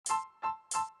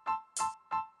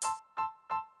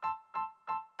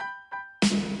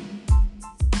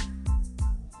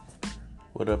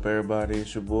What up, everybody?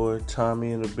 It's your boy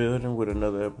Tommy in the building with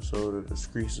another episode of The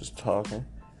Screeks is Talking.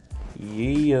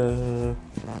 Yeah.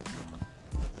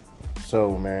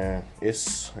 So, man, I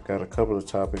got a couple of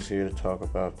topics here to talk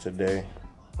about today.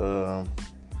 At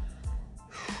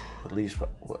least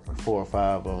 4 or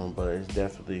 5 of them, but it's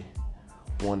definitely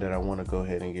one that I want to go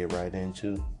ahead and get right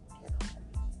into.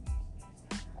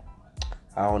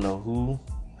 I don't know who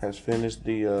has finished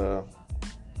the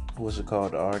what's it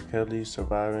called, the R. Kelly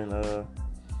surviving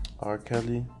R.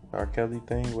 Kelly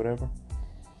thing, whatever.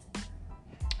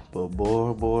 But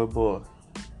boy,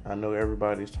 I know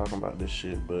everybody's talking about this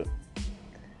shit, but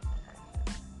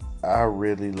I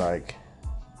really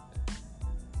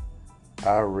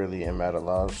am at a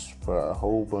loss for a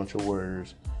whole bunch of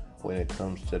words when it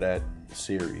comes to that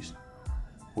series,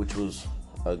 which was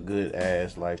a good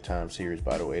ass Lifetime series,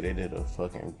 by the way. They did a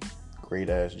fucking great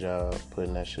ass job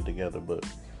putting that shit together, but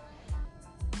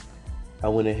I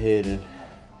went ahead and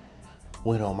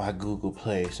went on my Google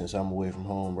Play. Since I'm away from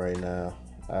home right now,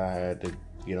 I had to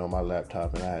get on my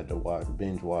laptop and I had to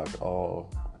binge watch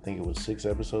all, I think it was 6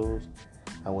 episodes.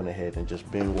 I went ahead and just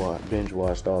binge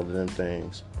watched all of them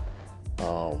things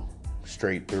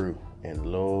straight through. And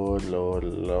Lord,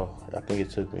 I think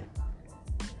it took me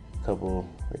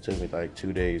like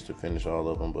 2 days to finish all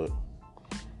of them, but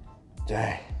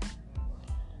dang,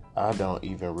 I don't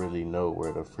even really know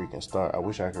where to freaking start. I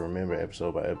wish I could remember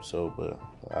episode by episode, but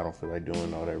I don't feel like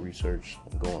doing all that research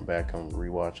and going back and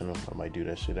rewatching them. I might do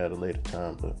that shit at a later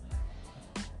time, but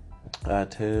I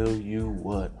tell you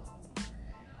what,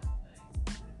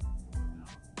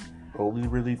 only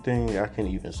really thing I can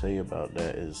even say about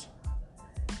that is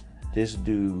this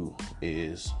dude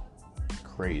is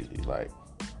crazy. Like,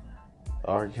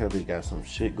 R. Kelly got some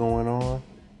shit going on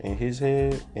in his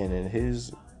head and in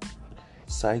his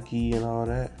psyche and all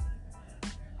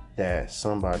that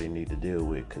somebody need to deal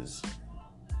with, because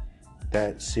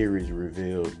that series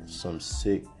revealed some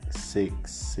sick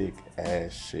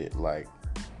ass shit, like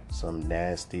some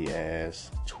nasty ass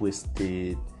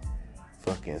twisted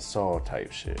fucking Saw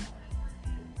type shit.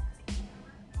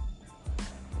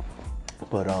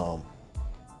 But all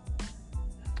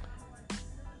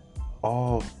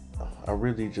I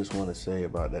really just want to say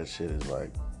about that shit is,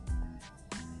 like,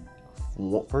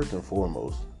 first and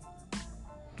foremost,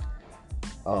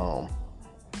 I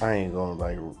ain't gonna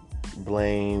like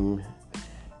blame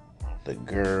the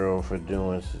girl for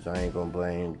doing this. I ain't gonna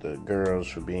blame the girls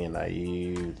for being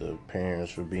naive, the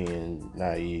parents for being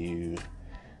naive.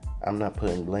 I'm not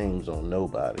putting blames on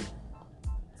nobody,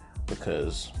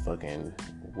 because fucking,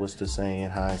 what's the saying?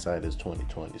 Hindsight is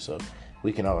 20/20. So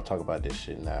we can all talk about this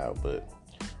shit now, but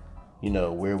you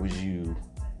know, where was you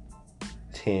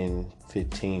 10,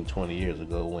 15, 20 years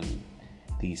ago when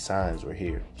these signs were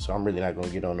here? So I'm really not going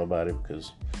to get on nobody,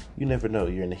 because you never know.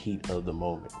 You're in the heat of the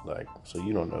moment. Like, so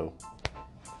you don't know.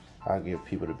 I'll give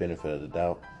people the benefit of the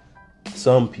doubt.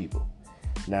 Some people.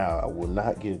 Now, I will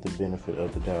not give the benefit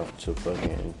of the doubt to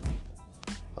fucking,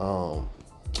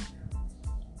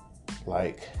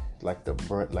 like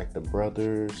the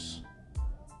brothers,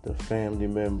 the family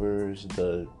members,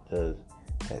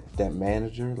 that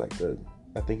manager,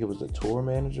 I think it was a tour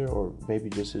manager, or maybe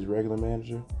just his regular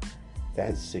manager.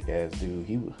 That sick ass dude.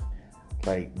 He,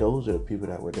 like, those are the people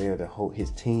that were there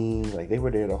his team, like, they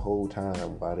were there the whole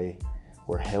time while they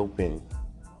were helping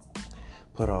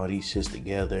put all these shits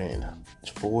together and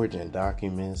forging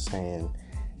documents saying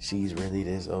she's really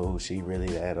this old, she really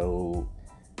that old,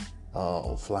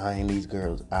 flying these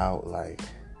girls out. Like,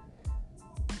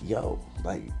 yo,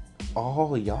 like,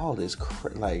 all y'all is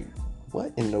like,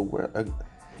 what in the world?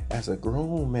 As a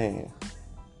grown man,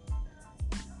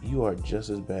 you are just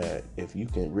as bad if you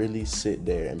can really sit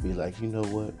there and be like, you know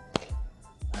what?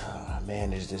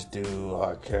 Man, is this dude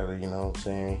R. Kelly, you know what I'm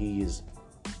saying? He is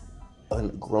a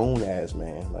grown ass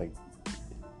man, like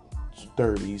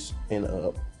 30s and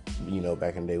up, you know,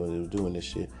 back in the day when they was doing this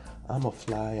shit. I'ma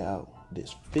fly out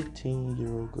this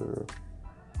 15-year-old girl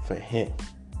for him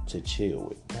to chill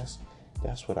with.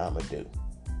 That's what I'ma do.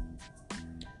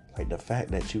 Like, the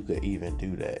fact that you could even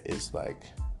do that is, like,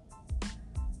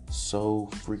 so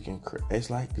freaking it's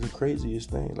like the craziest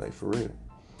thing, like, for real.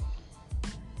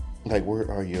 Like,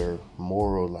 where are your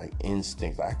moral, like,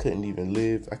 instincts? I couldn't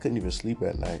even sleep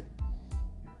at night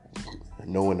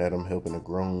knowing that I'm helping a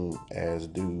grown ass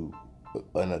dude,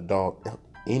 an adult,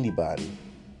 anybody,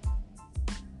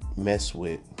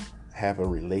 have a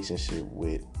relationship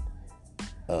with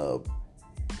a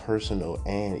personal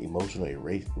and emotional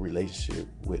relationship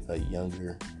with a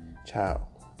younger child.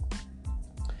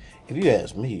 If you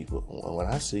ask me, when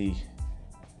I see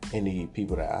any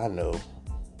people that I know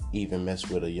even mess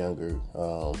with a younger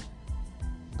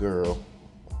girl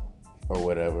or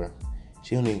whatever.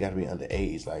 She don't even got to be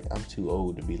underage. Like, I'm too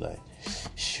old to be like,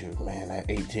 shoot, man, that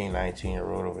 18,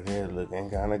 19-year-old over there looking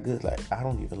kind of good. Like, I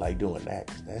don't even like doing that.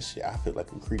 Cause that shit, I feel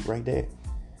like a creep right there.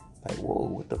 Like, whoa,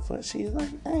 what the fuck? She's like,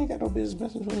 I ain't got no business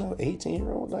messing with no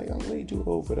 18-year-old. Like, I'm way too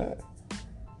old for that.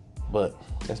 But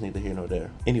that's neither here nor there.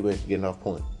 Anyway, getting off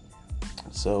point.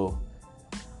 So,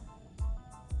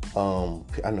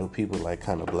 I know people like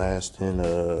kind of blasting,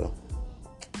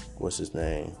 what's his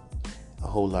name? A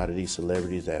whole lot of these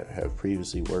celebrities that have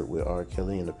previously worked with R.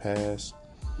 Kelly in the past.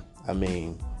 I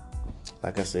mean,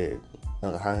 like I said,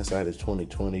 hindsight is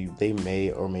 2020. They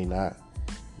may or may not,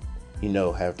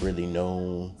 have really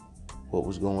known what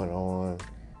was going on.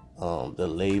 The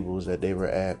labels that they were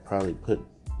at probably put,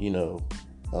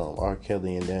 R.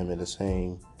 Kelly and them in the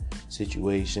same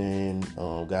situation,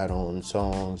 got on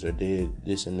songs or did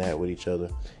this and that with each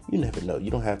other. You never know. You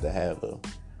don't have to have a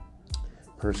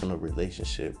personal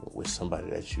relationship with somebody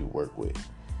that you work with.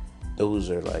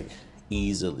 Those are like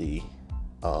easily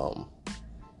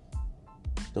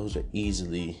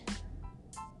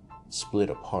split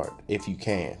apart if you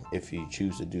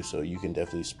choose to do so. You can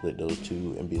definitely split those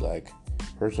two and be like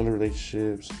personal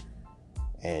relationships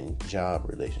and job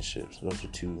relationships. Those are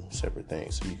two separate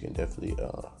things, so you can definitely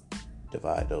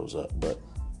divide those up. But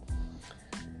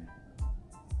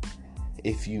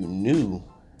if you knew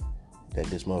that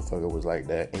this motherfucker was like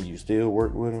that and you still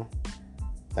worked with him,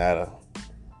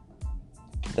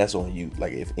 that's on you.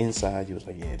 Like, if inside you was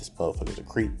like, yeah, this motherfucker's a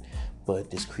creep,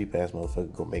 but this creep ass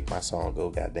motherfucker gonna make my song go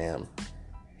goddamn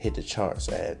hit the charts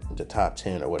at the top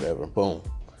 10 or whatever, boom.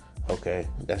 Okay,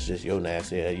 that's just your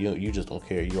nasty ass. You just don't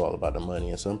care. You all about the money.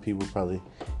 And some people probably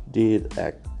did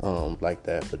act like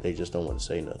that, but they just don't want to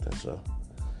say nothing. So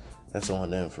that's on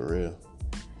them for real.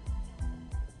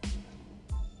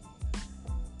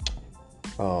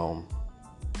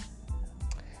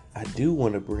 I do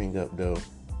want to bring up though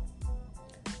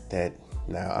that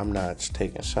now I'm not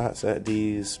taking shots at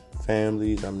these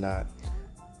families. I'm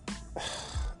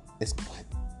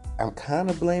kind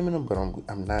of blaming them, but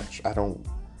I'm not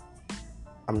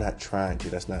trying to.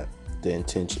 That's not the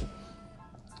intention.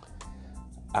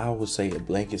 I would say a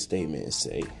blanket statement and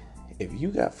say, if you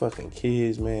got fucking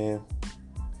kids, man,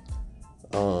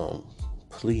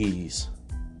 please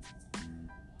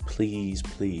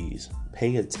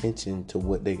pay attention to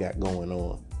what they got going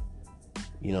on.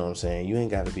 You know what I'm saying? You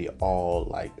ain't got to be all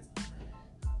like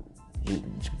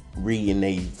reading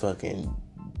they fucking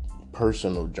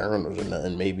personal journals or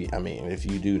nothing. Maybe, I mean, if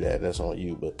you do that, that's on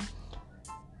you, but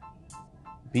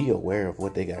be aware of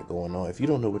what they got going on. If you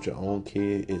don't know what your own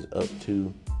kid is up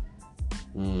to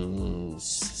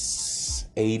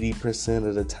 80%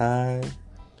 of the time,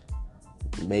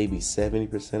 maybe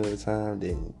 70% of the time,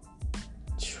 then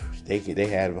they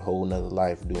have a whole nother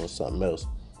life doing something else,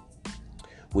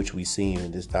 which we seen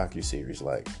in this docuseries.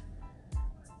 Like,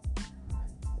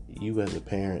 you as a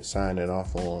parent signing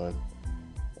off on,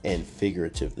 and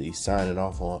figuratively signing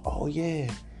off on, oh yeah,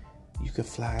 you can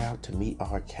fly out to meet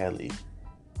R. Kelly,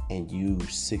 and you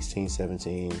 16,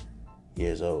 17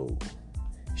 years old.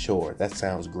 Sure, that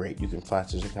sounds great. You can fly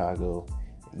to Chicago,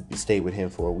 stay with him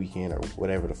for a weekend or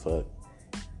whatever the fuck.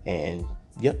 And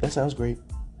yep, that sounds great.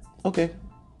 Okay.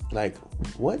 Like,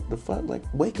 what the fuck? Like,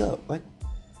 wake up. Like,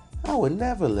 I would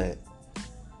never let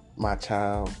my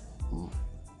child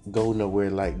go nowhere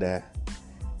like that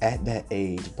at that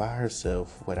age by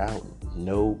herself without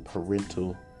no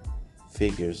parental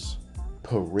figures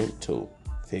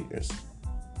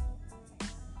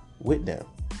with them.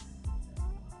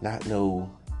 Not no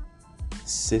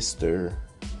sister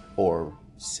or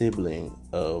sibling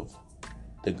of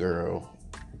the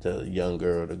young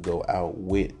girl to go out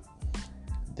with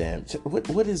them.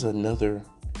 What is another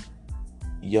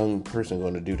young person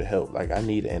going to do to help? Like, I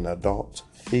need an adult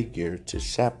figure to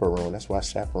chaperone. That's why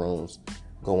chaperones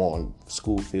go on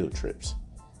school field trips.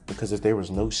 Because if there was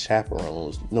no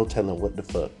chaperones, no telling what the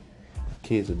fuck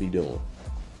kids would be doing.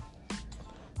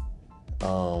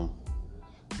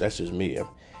 That's just me.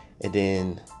 And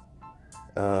then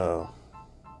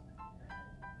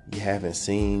you haven't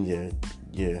seen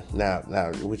your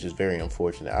now, which is very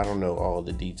unfortunate. I don't know all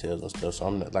the details and stuff, so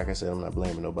I'm not, like I said, I'm not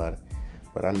blaming nobody.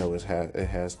 But I know it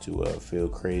has to feel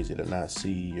crazy to not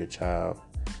see your child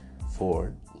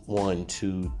for 1,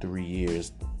 2, 3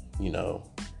 years,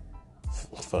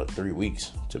 for 3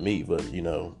 weeks to me, but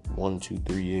 1, 2,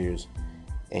 3 years,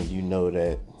 and you know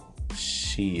that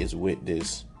she is with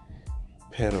this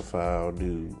pedophile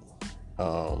dude,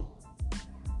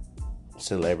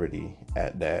 celebrity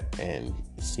at that, and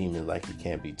seeming like he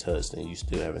can't be touched, and you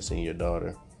still haven't seen your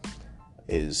daughter.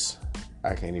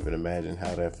 I can't even imagine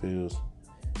how that feels.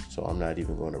 So I'm not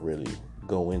even going to really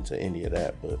go into any of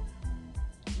that, but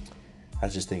I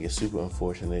just think it's super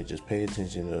unfortunate. Just pay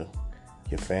attention to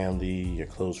your family, your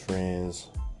close friends.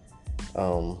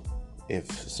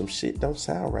 If some shit don't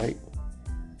sound right,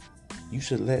 you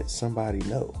should let somebody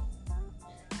know.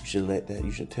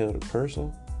 You should tell the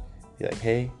person, be like,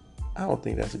 hey, I don't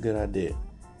think that's a good idea.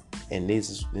 And this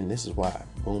is why.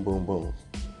 Boom, boom, boom.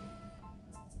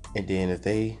 And then if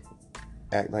they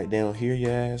act like they don't hear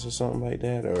your ass or something like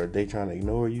that, or they trying to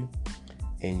ignore you,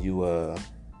 and you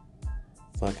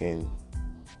fucking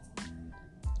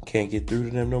can't get through to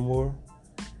them no more,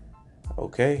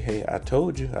 okay, hey, I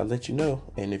told you, I let you know.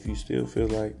 And if you still feel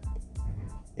like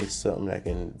it's something that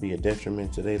can be a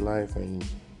detriment to their life and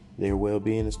their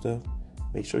well-being and stuff,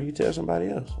 make sure you tell somebody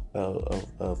else,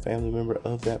 a family member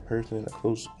of that person, a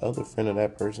close other friend of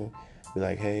that person. Be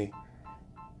like, hey,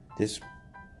 this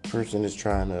person is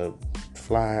trying to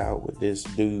fly out with this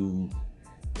dude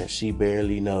that she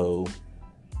barely know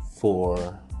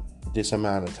for this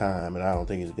amount of time, and I don't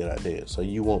think it's a good idea. So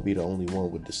you won't be the only one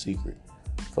with the secret.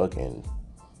 Fucking,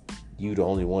 you the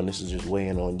only one. This is just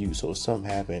weighing on you. So if something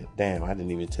happened, damn, I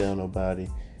didn't even tell nobody.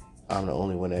 I'm the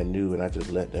only one that knew, and I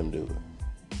just let them do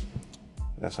it.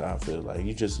 That's how I feel. Like,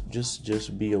 you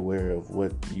just be aware of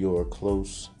what your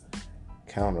close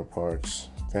counterparts,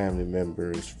 family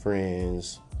members,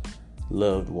 friends,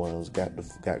 loved ones got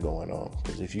going on.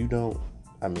 Because if you don't,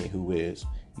 I mean, who is?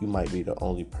 You might be the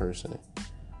only person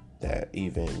that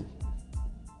even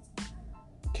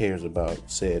cares about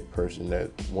said person that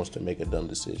wants to make a dumb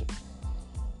decision.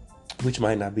 Which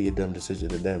might not be a dumb decision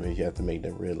to them, and you have to make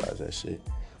them realize that shit.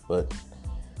 But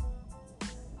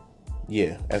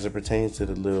yeah, as it pertains to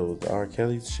the R.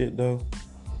 Kelly shit though,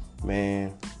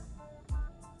 man,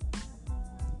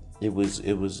 it was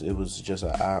just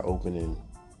an eye-opening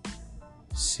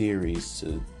series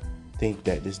to think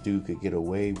that this dude could get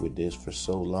away with this for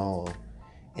so long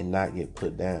and not get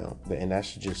put down. And that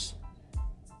just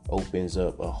opens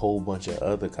up a whole bunch of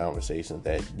other conversations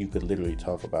that you could literally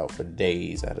talk about for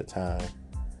days at a time,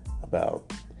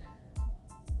 about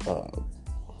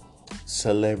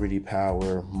celebrity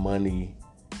power, money,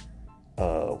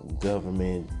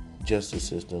 government, justice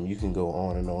system. You can go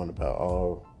on and on about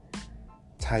all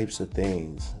types of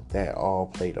things that all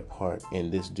played a part in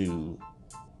this dude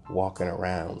walking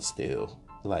around still,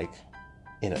 like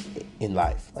in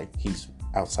life, like he's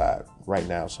outside right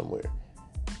now somewhere,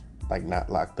 like not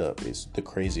locked up. It's the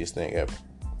craziest thing ever.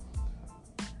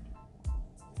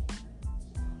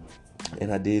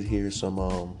 And I did hear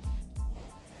some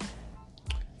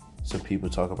people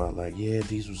talk about, like, yeah,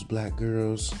 these was black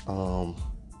girls.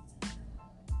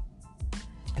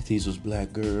 If these was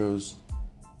black girls,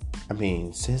 I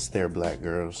mean, since they're black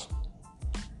girls,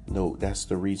 no, that's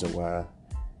the reason why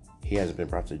he hasn't been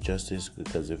brought to justice.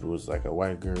 Because if it was like a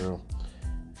white girl,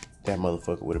 that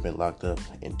motherfucker would have been locked up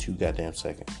in 2 goddamn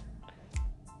seconds.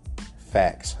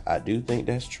 Facts. I do think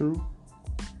that's true.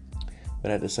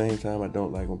 But at the same time, I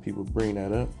don't like when people bring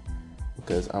that up,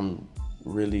 because I'm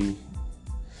really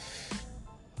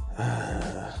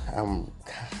I'm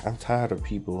tired of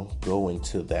people going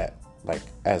to that, like,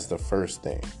 as the first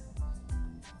thing,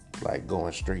 like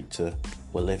going straight to,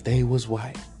 well, if they was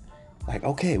white, like,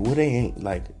 okay, well, they ain't.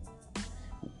 Like,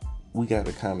 we got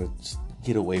to kind of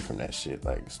get away from that shit.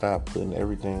 Like, stop putting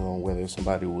everything on whether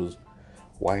somebody was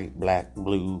white, black,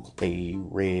 blue,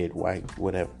 red, white,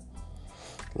 whatever.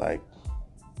 Like,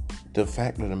 the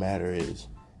fact of the matter is,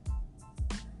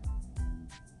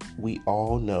 we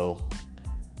all know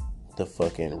the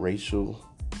fucking racial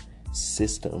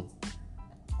system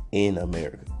in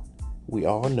America. We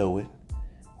all know it.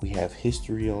 We have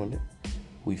history on it.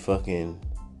 We fucking,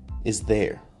 it's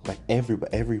there. Like,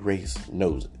 every race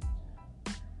knows it.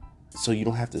 So you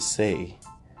don't have to say,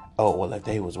 oh, well, if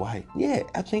they was white. Yeah,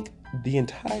 I think the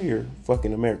entire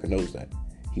fucking America knows that.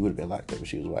 He would have been locked up if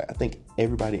she was white. I think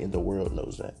everybody in the world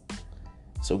knows that.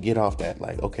 So get off that.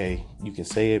 Like, okay, you can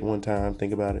say it one time,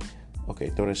 think about it.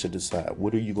 Okay, throw that shit aside.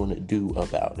 What are you going to do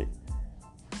about it?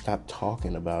 Stop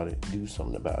talking about it. Do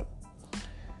something about it.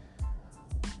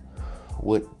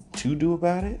 What to do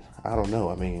about it? I don't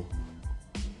know. I mean,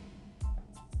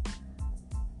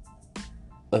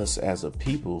 us as a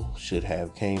people we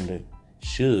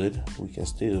can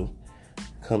still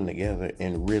come together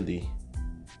and really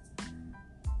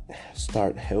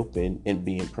start helping and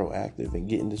being proactive and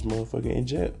getting this motherfucker in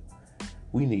jail.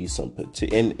 We need some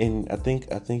and I think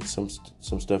some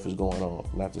stuff is going on.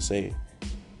 Not to say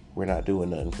we're not doing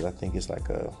nothing, because I think it's like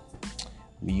a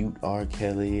mute R.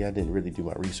 Kelly. I didn't really do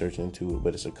my research into it,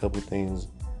 but it's a couple things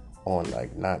on,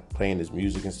 like, not playing his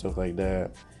music and stuff like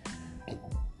that,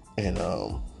 and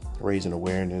raising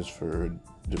awareness for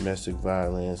domestic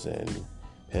violence and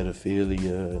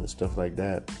pedophilia and stuff like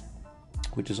that,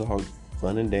 which is all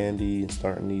fun and dandy, and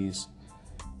starting these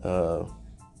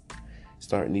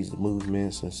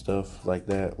movements and stuff like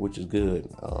that, which is good.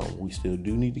 We still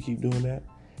do need to keep doing that,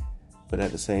 but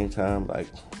at the same time, like,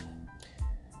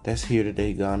 that's here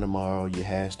today, gone tomorrow. You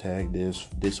hashtag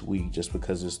this week just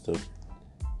because it's the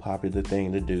popular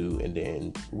thing to do, and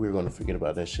then we're gonna forget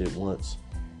about that shit once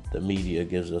the media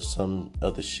gives us some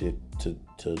other shit to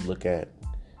look at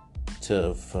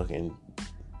to fucking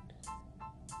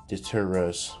deter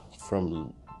us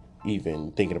from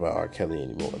even thinking about R. Kelly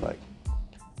anymore. Like,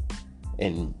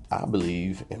 and I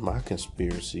believe in my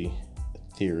conspiracy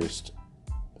theorist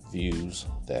views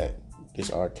that this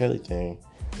R. Kelly thing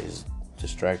is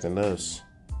distracting us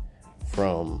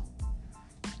from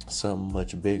something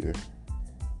much bigger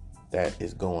that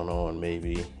is going on,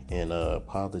 maybe in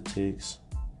politics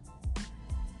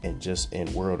and just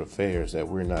in world affairs that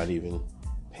we're not even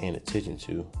paying attention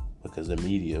to, because the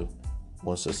media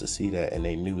wants us to see that, and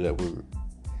they knew that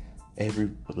every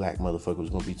black motherfucker was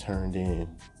going to be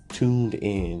tuned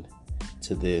in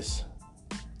to this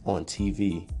on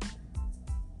TV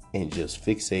and just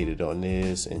fixated on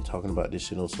this and talking about this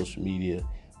shit on social media,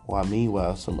 while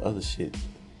meanwhile some other shit,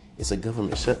 it's a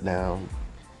government shutdown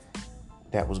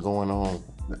that was going on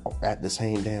at the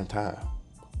same damn time.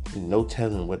 No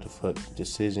telling what the fuck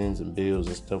decisions and bills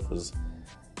and stuff was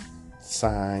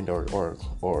signed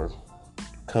or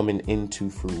coming into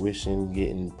fruition,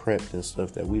 getting prepped and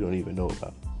stuff that we don't even know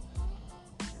about.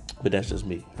 But that's just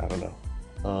me. I don't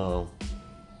know.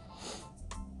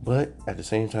 But at the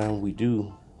same time, we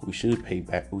should pay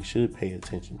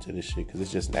attention to this shit, because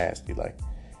it's just nasty. Like,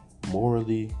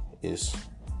 morally, it's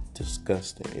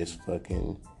disgusting. It's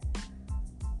fucking,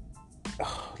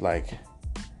 like,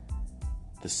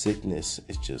 the sickness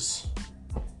is just,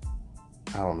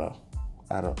 I don't know.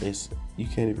 You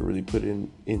can't even really put it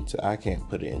I can't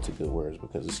put it into good words,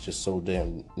 because it's just so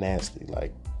damn nasty.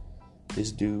 Like,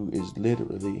 this dude is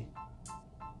literally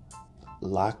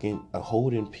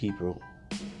holding people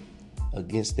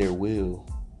against their will,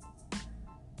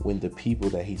 when the people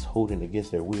that he's holding against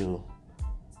their will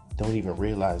don't even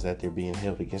realize that they're being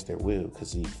held against their will,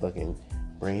 because he fucking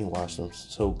brainwashed them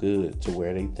so good to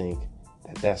where they think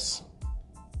that that's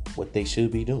what they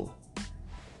should be doing.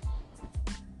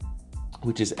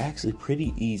 Which is actually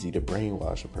pretty easy to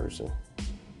brainwash a person.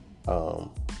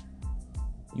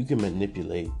 You can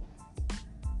manipulate,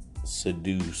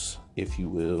 seduce, if you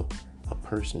will, a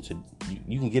person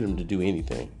you can get them to do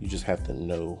anything. You just have to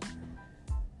know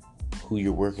who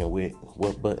you're working with,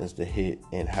 what buttons to hit,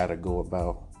 and how to go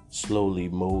about slowly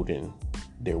molding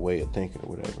their way of thinking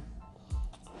or whatever.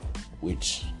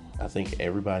 Which I think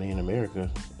everybody in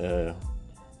America is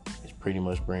pretty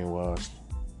much brainwashed.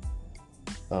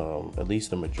 At least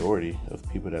the majority of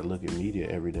people that look at media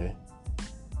every day,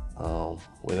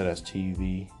 whether that's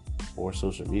TV or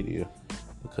social media,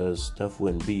 because stuff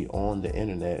wouldn't be on the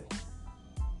internet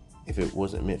if it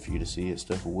wasn't meant for you to see it.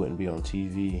 Stuff wouldn't be on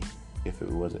TV if it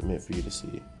wasn't meant for you to see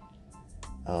it.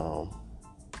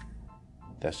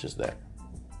 That's just that.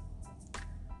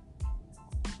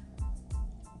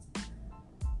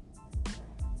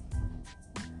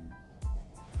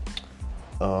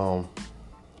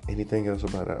 Anything else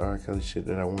about that R. Kelly shit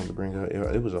that I wanted to bring up?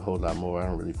 It was a whole lot more. I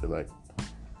don't really feel like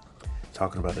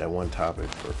talking about that one topic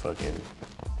for fucking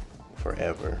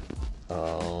forever.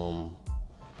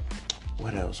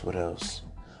 What else?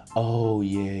 Oh,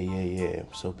 yeah.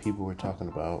 So people were talking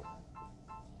about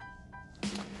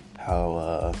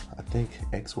how, I think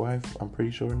ex-wife, I'm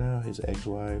pretty sure now, his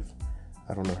ex-wife,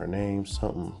 I don't know her name,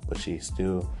 something, but she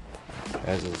still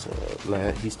has his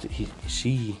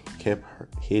she kept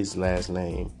his last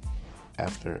name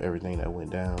after everything that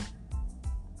went down.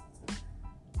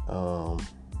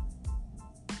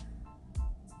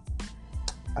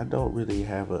 I don't really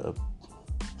have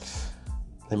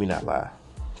let me not lie.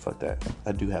 Fuck that.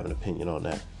 I do have an opinion on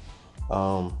that.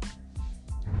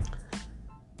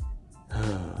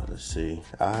 Let's see.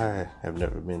 I have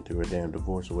never been through a damn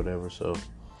divorce or whatever, so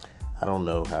I don't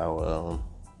know how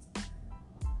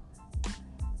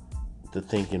the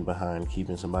thinking behind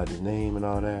keeping somebody's name and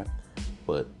all that,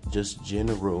 but just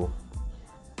general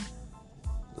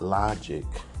logic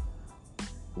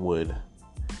would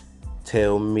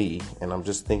tell me, and I'm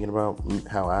just thinking about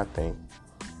how I think,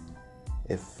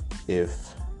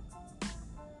 if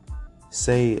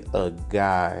say a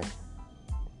guy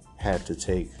had to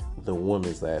take the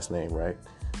woman's last name, right?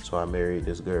 So I married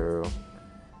this girl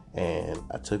and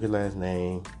I took her last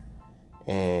name,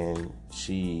 and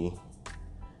she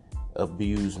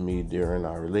abused me during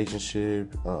our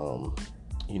relationship,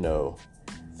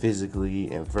 physically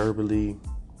and verbally.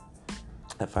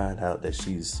 I find out that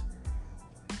she's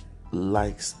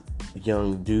likes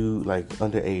young dude, like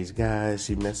underage guys.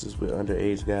 She messes with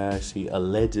underage guys. She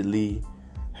allegedly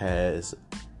has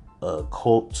a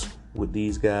cult with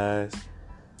these guys.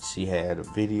 She had a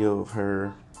video of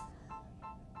her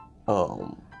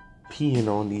peeing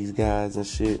on these guys and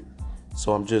shit.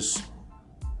 So I'm just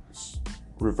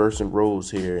reversing roles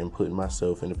here and putting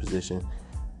myself in a position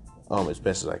as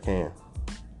best as I can.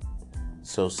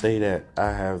 So say that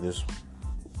I have this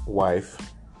wife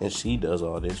and she does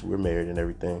all this. We're married and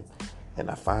everything. And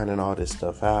I finding all this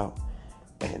stuff out.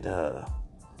 And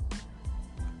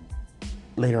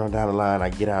later on down the line, I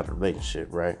get out of the relationship,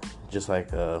 right? Just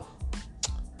like R.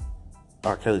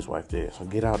 Kelly's wife did. So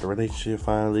get out of the relationship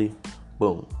finally.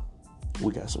 Boom.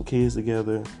 We got some kids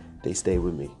together. They stay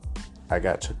with me. I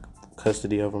got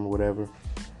custody of them or whatever.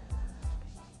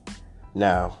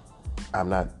 Now, I've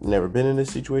never been in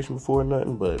this situation before or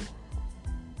nothing, but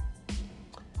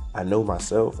I know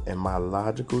myself, and my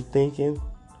logical thinking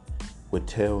would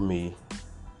tell me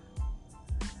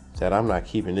that I'm not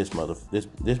keeping this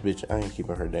bitch. I ain't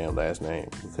keeping her damn last name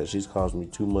because she's caused me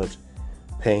too much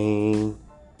pain,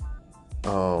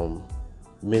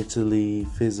 mentally,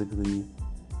 physically,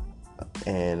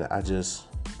 and I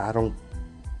don't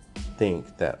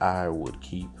think that I would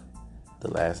keep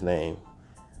the last name.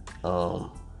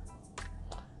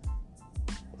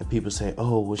 And people say,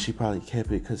 oh, well, she probably kept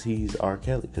it because he's R.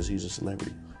 Kelly, because he's a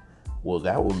celebrity. Well,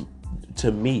 that would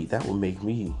make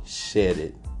me shed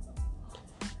it.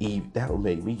 That would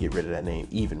make me get rid of that name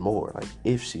even more. Like,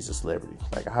 if she's a celebrity,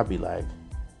 like, I'd be like,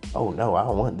 oh no, I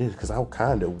don't want this, because I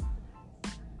kind of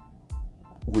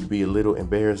would be a little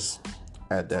embarrassed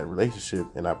at that relationship,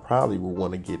 and I probably would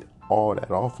want to get all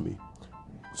that off me,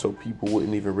 so people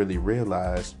wouldn't even really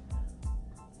realize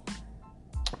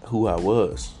who I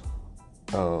was.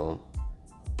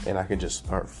 And I can just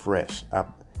start fresh.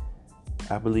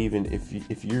 I believe in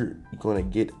if you're going to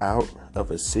get out of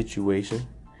a situation,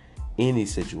 any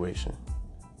situation,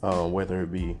 whether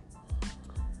it be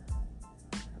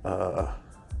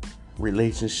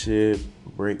relationship,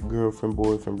 girlfriend,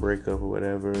 boyfriend, breakup or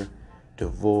whatever,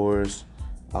 divorce,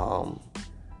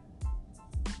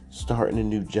 starting a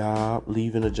new job,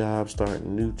 leaving a job, starting a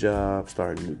new job,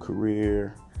 starting a new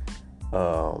career,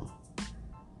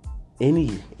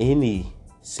 any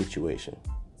situation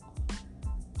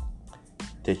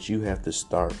that you have to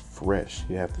start fresh.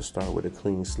 You have to start with a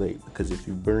clean slate, because if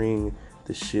you bring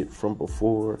the shit from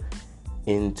before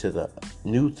into the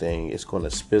new thing, it's going to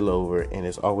spill over, and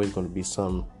it's always going to be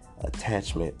some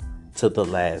attachment to the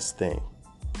last thing.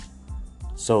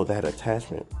 So that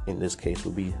attachment in this case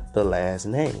would be the last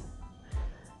name.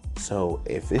 So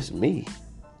if it's me,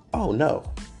 oh no,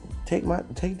 take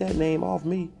that name off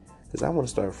me, because I want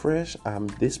to start fresh. I'm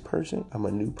this person. I'm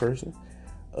a new person.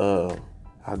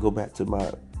 I'll go back to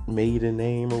my maiden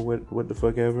name or what the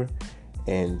fuck ever,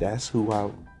 and that's who I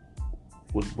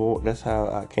was born. That's how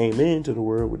I came into the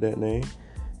world with that name,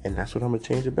 and that's what I'm gonna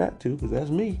change it back to, because that's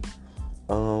me.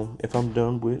 If I'm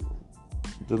done with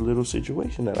the little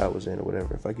situation that I was in or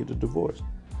whatever, if I get a divorce,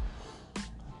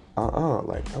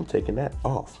 like, I'm taking that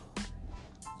off.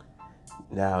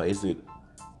 Now, is it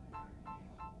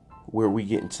where we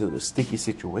get into the sticky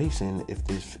situation if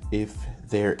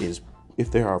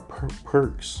there are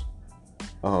perks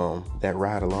that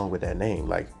ride along with that name?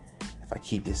 Like, if I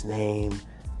keep this name,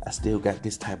 I still got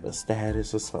this type of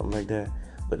status or something like that.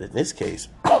 But in this case,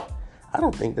 I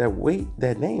don't think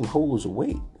that name holds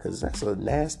weight, because that's a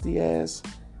nasty ass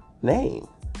name.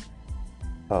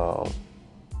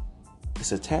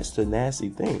 It's attached to nasty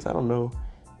things. I don't know.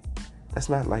 That's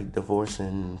not like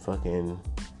divorcing fucking.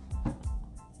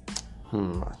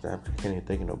 I can't even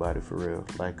think of nobody for real.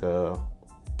 Like,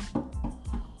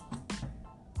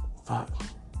 fuck.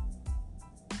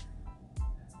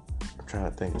 I'm trying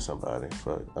to think of somebody.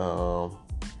 Fuck. Oprah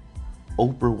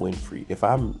Winfrey. If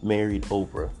I married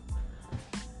Oprah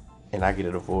and I get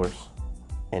a divorce,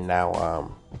 and now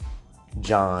I'm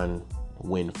John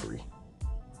Winfrey,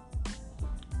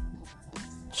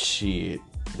 shit,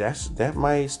 that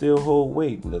might still hold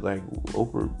weight. Like,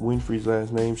 Oprah Winfrey's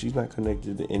last name, she's not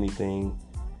connected to anything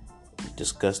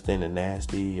disgusting and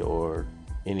nasty or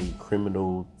any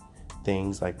criminal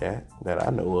things like that I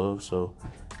know of. So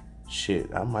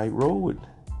shit, I might roll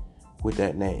with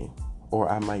that name, or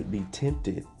I might be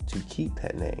tempted to keep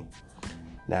that name.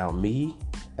 Now, me,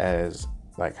 as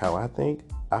like how I think,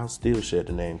 I'll still share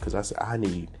the name, because I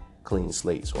need clean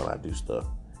slates when I do stuff.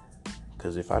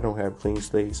 Because if I don't have clean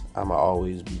slates, I'ma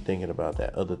always be thinking about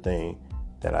that other thing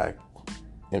that I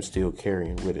am still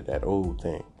carrying with it, that old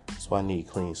thing. So I need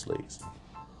clean slates.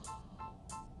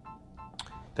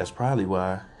 That's probably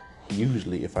why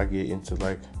usually if I get into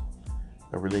like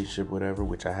a relationship, whatever,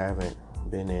 which I haven't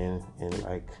been in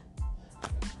like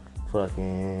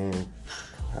fucking,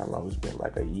 how long it's been,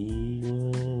 like a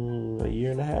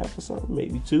year and a half or something,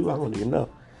 maybe 2, I don't even know.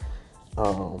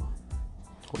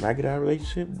 When I get out of a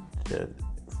relationship,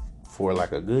 for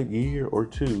like a good year or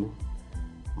 2,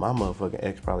 my motherfucking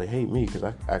ex probably hate me because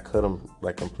I cut him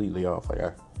like completely off. Like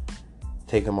I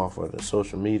take him off of the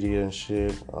social media and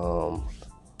shit. I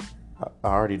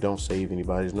already don't save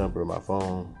anybody's number in my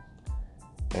phone.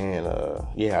 And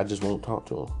I just won't talk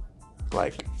to him.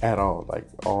 Like at all. Like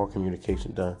all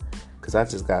communication done. Cause I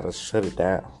just gotta shut it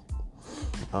down.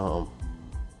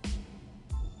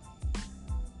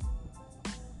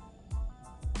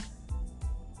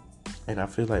 And I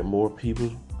feel like more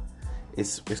people,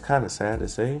 it's kind of sad to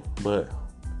say, but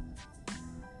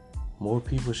more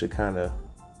people should kind of,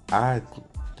 I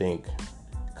think,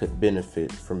 could benefit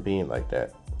from being like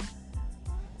that.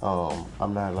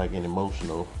 I'm not like an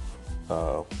emotional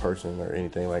person or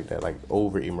anything like that, like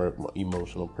over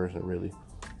emotional person really.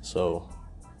 So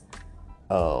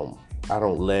I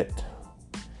don't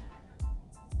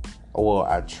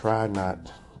I try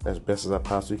not, as best as I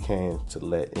possibly can, to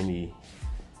let any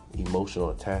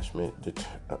emotional attachment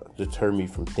deter me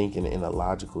from thinking in a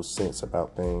logical sense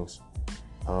about things,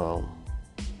 and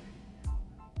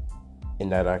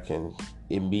that I can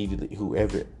immediately,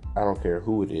 I don't care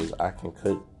who it is, I can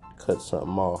cut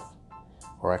something off,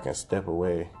 or I can step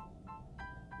away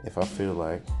if I feel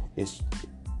like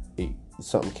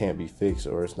something can't be fixed,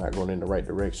 or it's not going in the right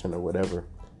direction, or whatever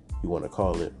you want to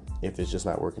call it. If it's just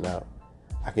not working out,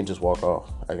 I can just walk off.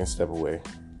 I can step away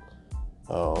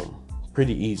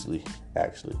pretty easily,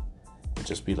 actually, and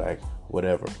just be like,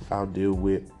 whatever, I'll deal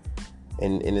with.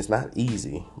 And it's not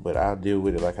easy, but I'll deal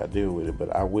with it like I deal with it.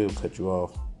 But I will cut you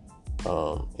off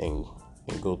and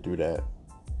go through that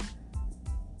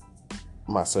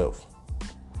myself.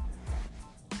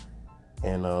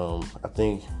 And I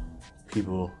think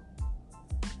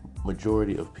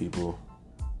majority of people,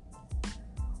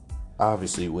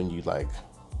 obviously, when you like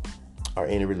are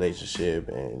in a relationship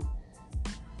and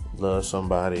love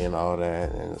somebody and all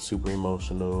that, and super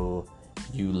emotional,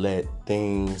 you let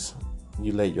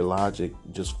your logic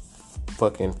just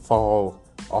fucking fall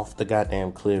off the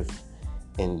goddamn cliff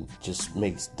and just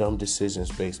makes dumb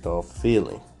decisions based off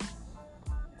feeling,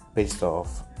 based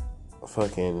off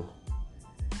fucking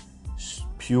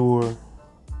pure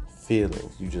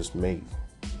feelings. You just make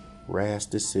rash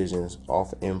decisions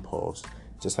off impulse,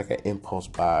 just like an impulse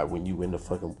buy when you in the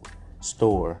fucking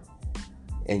store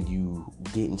and you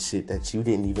getting shit that you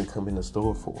didn't even come in the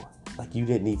store for. Like you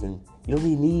don't even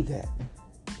need that.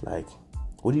 Like,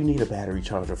 what do you need a battery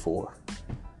charger for?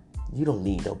 You don't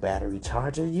need no battery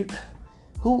charger.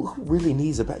 Who really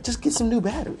needs a battery? Just get some new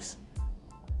batteries.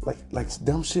 Like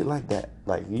dumb shit like that.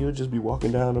 Like you'll just be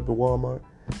walking down up at Walmart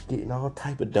getting all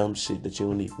type of dumb shit that you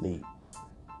don't even need.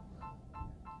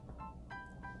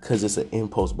 Cause it's an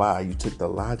impulse buy. You took the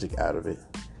logic out of it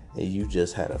and you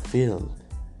just had a feeling,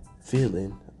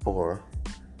 or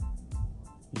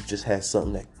you just had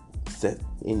something that set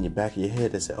in your back of your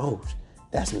head that said, oh,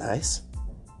 that's nice.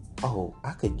 Oh,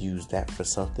 I could use that for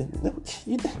something. No,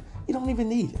 you don't even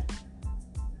need it.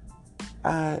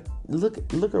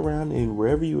 Look around in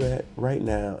wherever you at right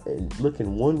now, and look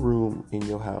in one room in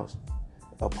your house,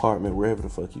 apartment, wherever the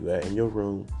fuck you at, in your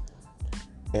room,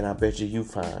 and I bet you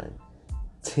find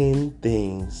 10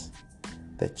 things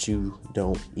that you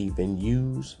don't even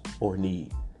use or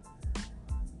need.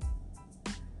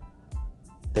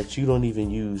 That you don't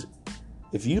even use.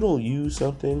 If you don't use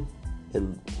something,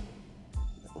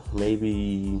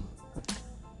 maybe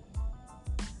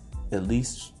at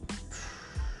least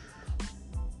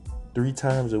 3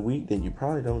 times a week, then you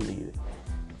probably don't need it.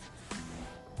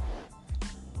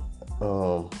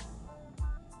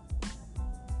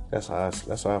 That's how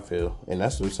I feel, and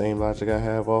that's the same logic I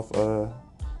have off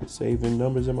saving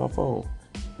numbers in my phone.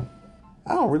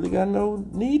 I don't really got no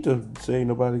need to save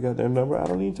nobody got their number. I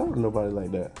don't even talk to nobody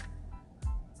like that.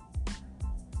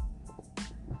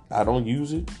 I don't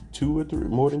use it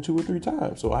more than 2 or 3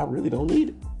 times, so I really don't need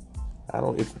it. I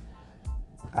don't hit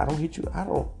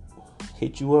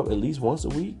you up at least once a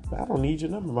week. I don't need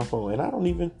your number in my phone, and I don't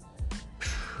even.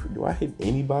 Do I hit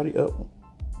anybody up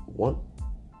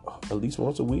at least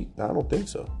once a week? I don't think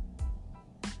so.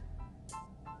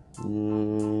 Let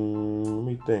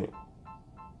me think.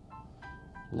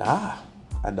 Nah,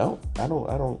 I don't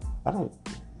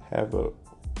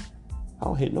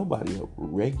hit nobody up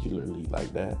regularly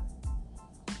like that.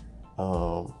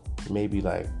 Maybe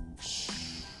like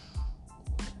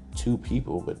 2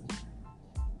 people, but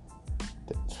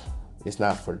It's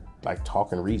not for like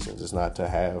talking reasons. It's not to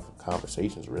have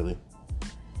conversations really.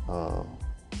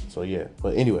 So yeah.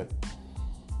 But anyway,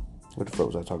 what the fuck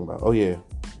was I talking about? Oh yeah.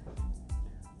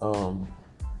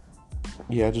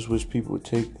 Yeah, I just wish people would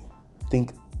try,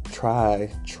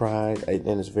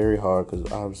 and it's very hard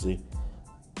because obviously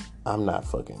I'm not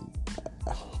fucking.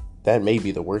 That may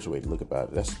be the worst way to go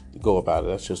about it.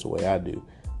 That's just the way I do,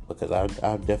 because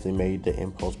I've definitely made the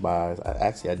impulse buys.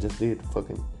 I just did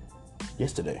fucking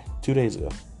yesterday, 2 days ago.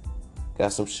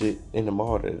 Got some shit in the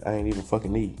mall that I ain't even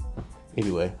fucking need.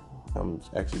 Anyway, I'm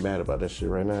actually mad about that shit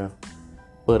right now.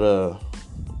 But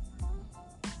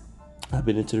I've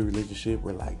been into the relationship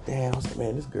where like, damn, I was like,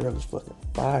 man, this girl is fucking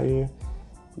fire.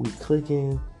 We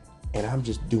clicking, and I'm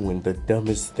just doing the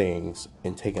dumbest things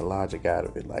and taking logic out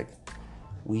of it. Like,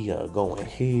 we going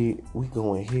here,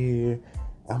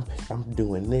 I'm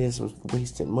doing this, I'm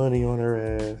wasting money on her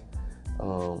ass,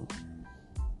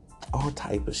 all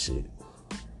type of shit.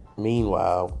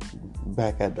 Meanwhile,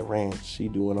 back at the ranch, she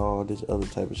doing all this other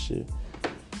type of shit.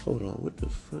 Hold on, what the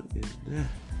fuck is that?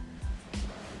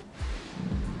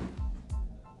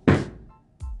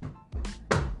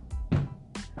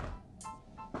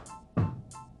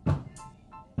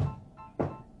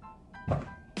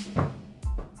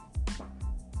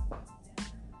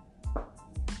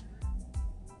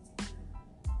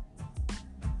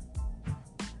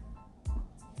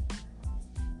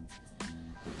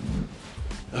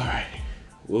 Alright.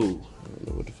 Whoa. I don't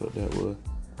know what the fuck that was.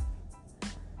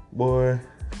 Boy,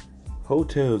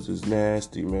 hotels is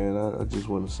nasty, man. I just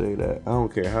want to say that. I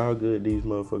don't care how good these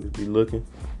motherfuckers be looking.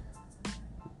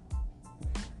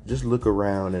 Just look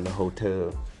around in a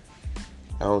hotel.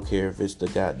 I don't care if it's the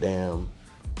goddamn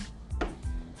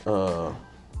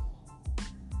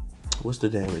what's the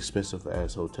damn expensive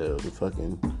ass hotel? The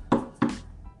fucking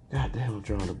goddamn, I'm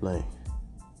drawing a blank.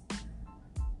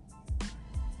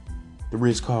 The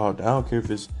Ritz-Carlton. I don't care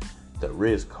if it's the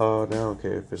Ritz-Carlton. I don't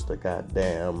care if it's the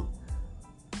goddamn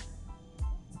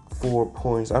 4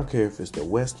 Points. I don't care if it's the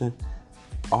Westin.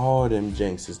 All them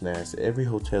janks is nasty. Every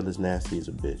hotel is nasty as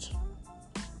a bitch,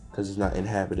 because it's not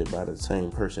inhabited by the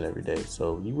same person every day.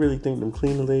 So you really think them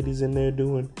cleaning ladies in there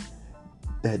doing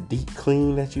that deep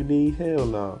clean that you need? Hell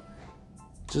no.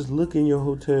 Just look in your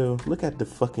hotel. Look at the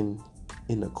fucking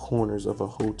in the corners of a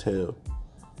hotel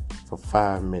for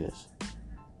 5 minutes,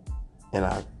 and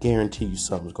I guarantee you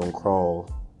something's gonna crawl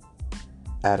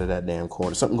out of that damn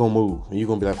corner. Something gonna move, and you're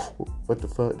gonna be like, what the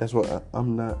fuck? That's what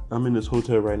I'm in this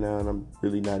hotel right now, and I'm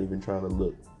really not even trying to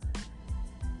look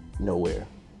nowhere.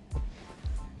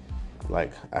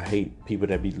 Like, I hate people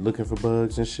that be looking for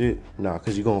bugs and shit. Nah,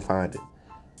 because you're gonna find it.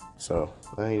 So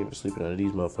I ain't even sleeping under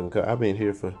these motherfucking covers. I've been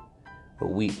here for a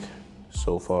week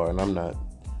so far, and I'm not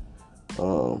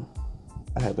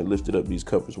I haven't lifted up these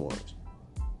covers once.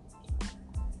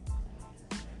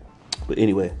 But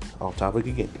anyway, off topic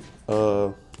again.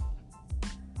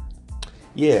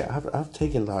 Yeah, I've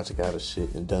taken logic out of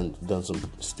shit and done some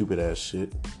stupid ass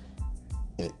shit,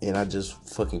 and I just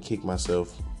fucking kick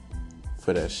myself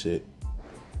for that shit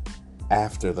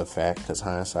after the fact, because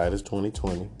hindsight is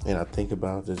 2020. And I think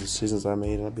about the decisions I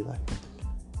made, and I'd be like,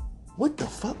 what the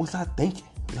fuck was I thinking?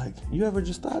 Like, you ever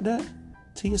just thought that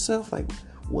to yourself? Like,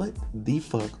 what the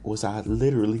fuck was I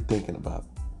literally thinking about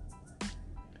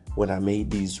when I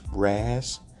made these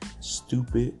rash,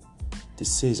 stupid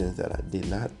decisions that I did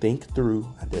not think through,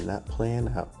 I did not plan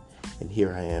out, and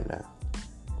here I am now.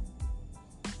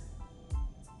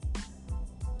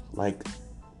 Like,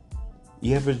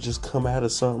 you ever just come out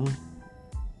of something,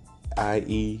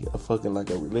 i.e. a fucking like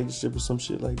a relationship or some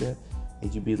shit like that,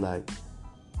 and you be like,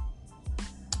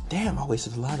 damn, I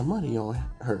wasted a lot of money on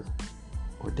her,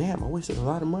 or damn, I wasted a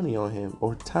lot of money on him,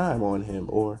 or time on him,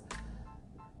 or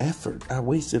effort. I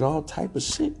wasted all type of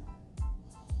shit.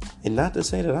 And not to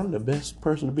say that I'm the best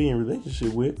person to be in a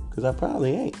relationship with, because I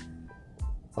probably ain't.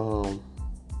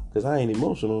 Because I ain't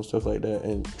emotional and stuff like that,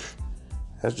 and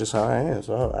that's just how I am.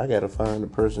 So I gotta find a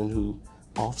person who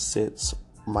offsets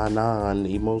my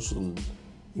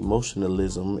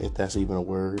emotionalism, if that's even a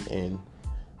word, and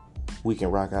we can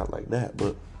rock out like that.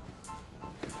 But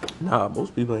nah,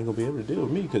 most people ain't gonna be able to deal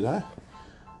with me, because I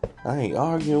ain't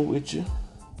arguing with you.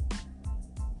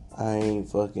 I ain't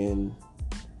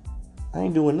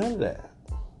doing none of that.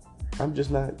 I'm just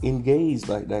not engaged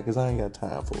like that, because I ain't got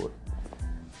time for it.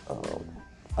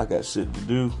 I got shit to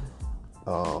do.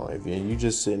 If you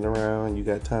just sitting around, you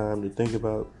got time to think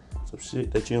about some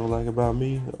shit that you don't like about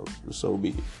me, so be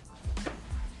it.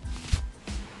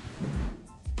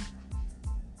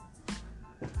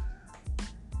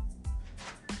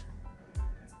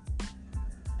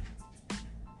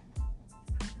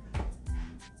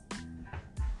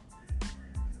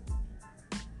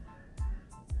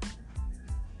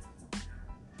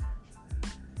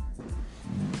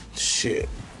 Shit.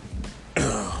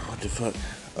 What the fuck?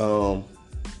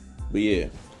 But yeah.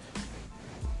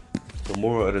 The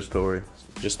moral of the story,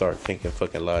 just start thinking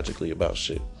fucking logically about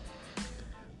shit.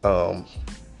 And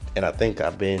I think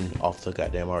I've been off the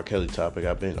goddamn R. Kelly topic.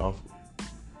 I've been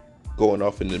going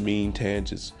off into mean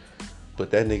tangents.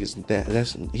 But that nigga's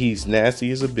he's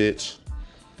nasty as a bitch.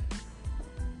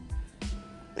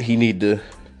 He need to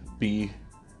be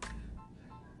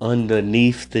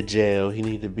underneath the jail. He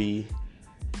need to be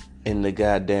in the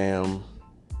goddamn,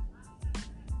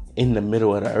 in the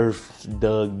middle of the earth,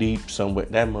 dug deep somewhere.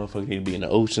 That motherfucker need to be in the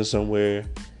ocean somewhere,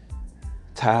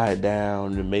 tied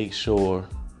down to make sure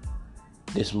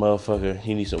this motherfucker,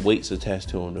 he needs some weights attached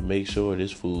to him to make sure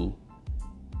this fool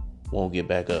won't get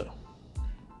back up.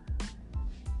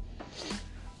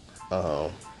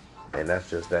 And that's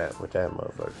just that with that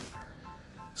motherfucker.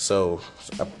 So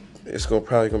it's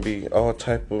probably gonna be all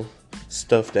type of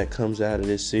stuff that comes out of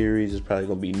this series. It's probably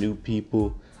gonna be new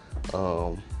people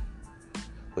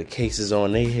with cases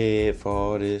on their head for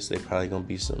all this. They probably gonna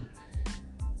be some.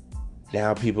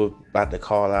 Now people about to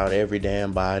call out every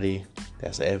damn body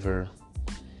that's ever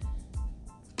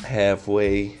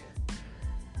halfway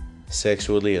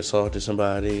sexually assaulted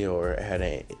somebody or had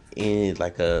a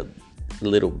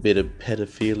little bit of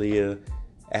pedophilia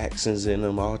accents in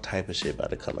them. All type of shit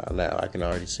about to come out now. I can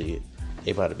already see it.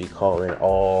 They about to be calling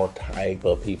all type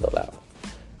of people out.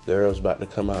 Girls about to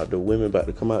come out. The women about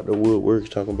to come out the woodworks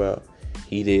talking about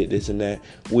he did this and that,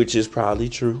 which is probably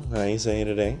true. I ain't saying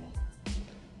it ain't.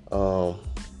 Cause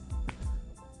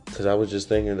I was just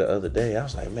thinking the other day, I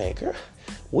was like, man, girl,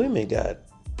 women got,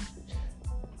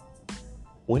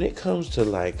 when it comes to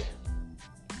like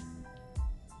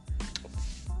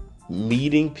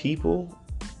meeting people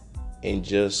and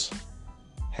just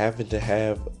having to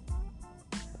have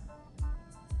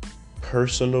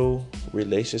personal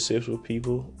relationships with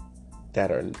people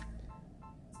that are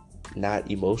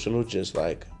not emotional, just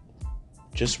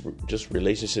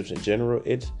relationships in general,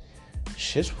 it's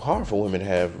hard for women to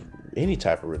have any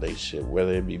type of relationship,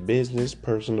 whether it be business,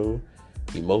 personal,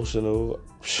 emotional.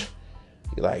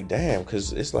 You're like, damn,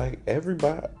 because it's like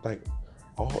everybody, like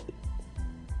all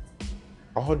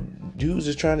dudes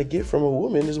is trying to get from a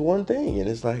woman is one thing, and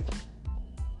it's like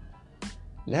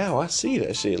now I see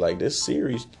that shit. Like this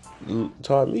series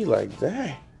taught me, like,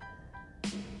 dang,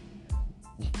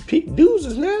 dudes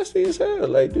is nasty as hell.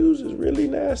 Like dudes is really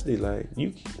nasty. Like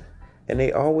and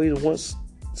they always want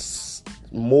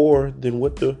more than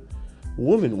what the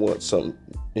woman wants. Something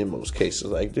in most cases,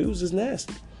 like dudes is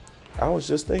nasty. I was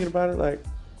just thinking about it, like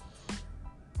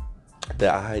the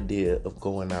idea of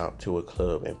going out to a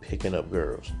club and picking up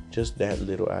girls, just that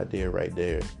little idea right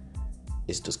there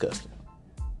is disgusting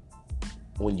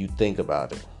when you think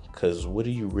about it. Because what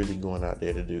are you really going out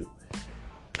there to do?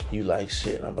 You like,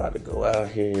 shit, I'm about to go out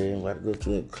here, I'm about to go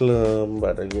to a club, I'm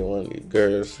about to get one of these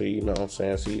girls, see, you know what I'm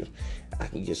saying, see if I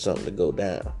can get something to go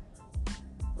down.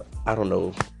 I don't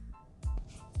know.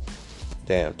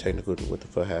 Damn, technical, what the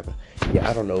fuck happened? Yeah,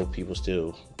 I don't know if people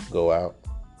still go out.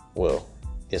 Well,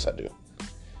 yes, I do.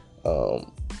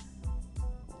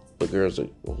 But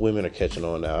women are catching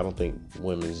on now. I don't think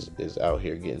women is out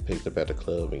here getting picked up at the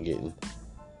club and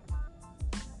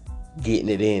getting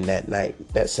it in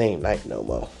that same night no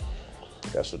more.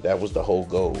 That was the whole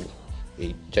goal.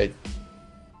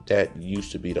 That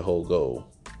used to be the whole goal,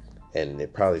 and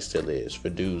it probably still is for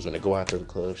dudes when they go out to the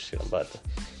club. Shit,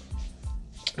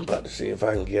 I'm about to see if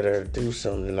I can get her to do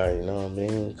something tonight. You know what I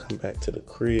mean? Come back to the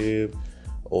crib,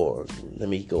 or let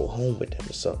me go home with them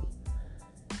or something.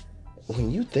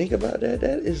 When you think about that,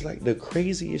 that is like the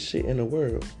craziest shit in the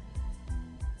world.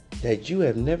 That you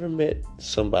have never met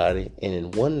somebody, and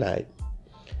in one night,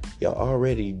 you're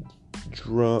already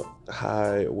drunk,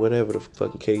 high, whatever the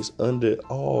fucking case, under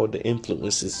all the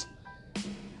influences,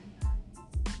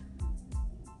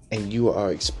 and you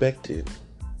are expected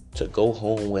to go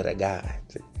home with a guy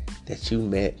that you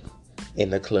met in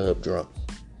the club drunk.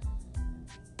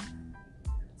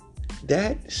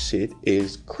 That shit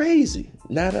is crazy.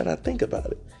 Now that I think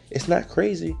about it, it's not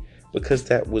crazy because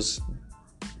that was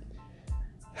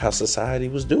how society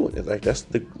was doing it. Like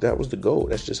that was the goal.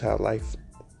 That's just how life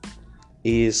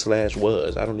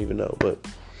is/was. I don't even know, but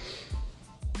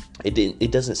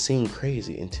it doesn't seem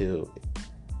crazy until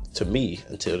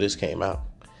this came out.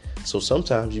 So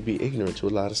sometimes you be ignorant to a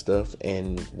lot of stuff,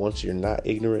 and once you're not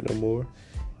ignorant no more,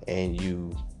 and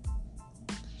you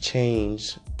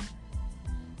change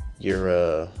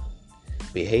your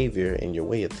behavior and your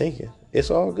way of thinking, it's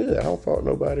all good. I don't fault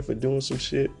nobody for doing some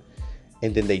shit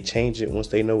and then they change it once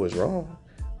they know it's wrong,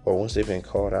 or once they've been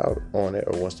caught out on it,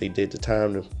 or once they did the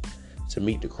time to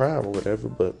meet the crime or whatever.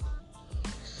 But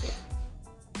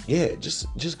yeah,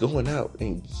 just going out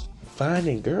and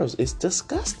finding girls is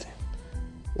disgusting.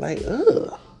 Like,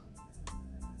 ugh.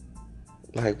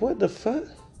 Like, what the fuck?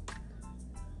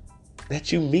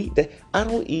 That you meet that I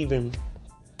don't even,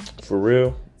 for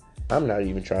real, I'm not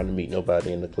even trying to meet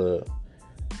nobody in the club.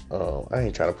 I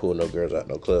ain't trying to pull no girls out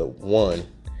no club. One,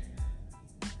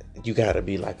 you gotta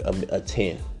be like a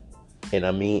 10. And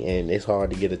and it's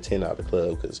hard to get a 10 out of the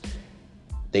club because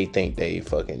they think they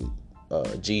fucking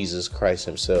Jesus Christ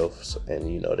himself,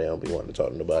 and they don't be wanting to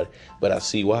talk to nobody. But I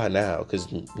see why now, because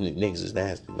niggas is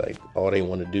nasty. Like, all they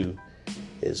want to do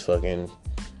is fucking,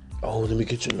 oh, let me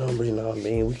get your number, you know what I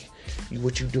mean?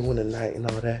 What you doing tonight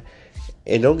and all that.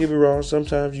 And don't get me wrong,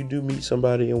 sometimes you do meet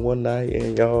somebody in one night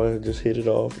and y'all just hit it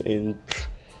off and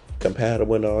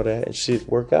compatible and all that and shit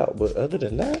work out. But other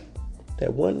than that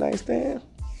one night stand,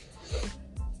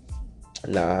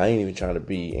 nah, I ain't even trying to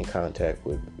be in contact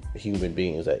with human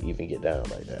beings that even get down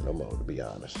like that no more, to be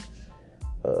honest.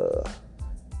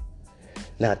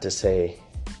 Not to say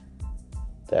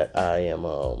that I am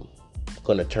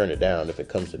gonna turn it down if it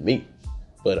comes to me,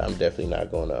 but I'm definitely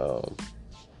not gonna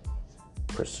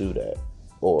pursue that,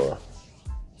 or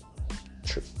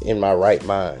in my right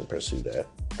mind pursue that.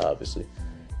 Obviously,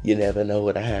 you never know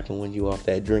what'll happen when you off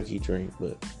that drinky drink,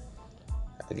 but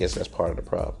I guess that's part of the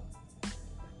problem.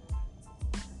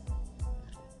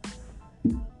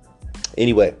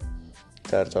 Anyway,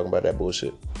 tired of talking about that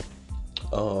bullshit.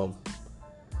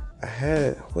 I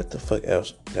had, what the fuck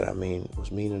else that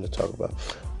was meaning to talk about?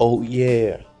 Oh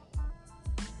yeah,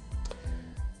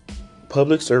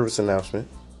 public service announcement.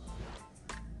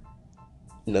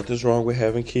 Nothing's wrong with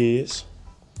having kids.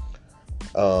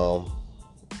 Nothing's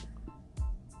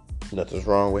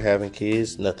wrong with having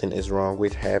kids. Nothing is wrong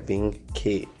with having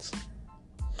kids.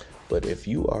 But if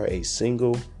you are a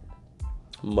single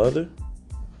mother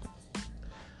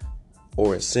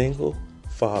or a single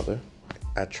father,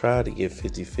 I try to get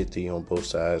 50-50 on both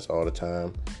sides all the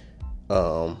time.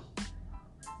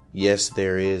 Yes,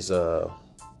 there is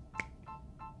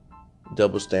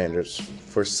double standards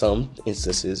for some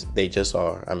instances. They just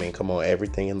are. I mean, come on,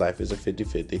 everything in life is a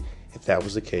 50-50. If that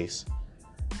was the case,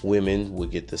 women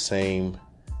would get the same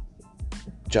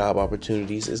job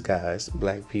opportunities as guys.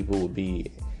 Black people would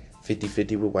be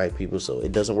 50-50 with white people. So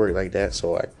it doesn't work like that.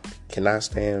 So I cannot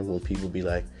stand when people be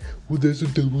like, well, there's a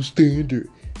double standard.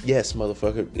 Yes,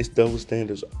 motherfucker, it's double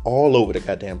standards all over the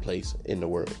goddamn place in the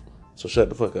world. So shut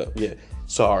the fuck up. Yeah,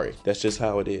 sorry, that's just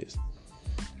how it is.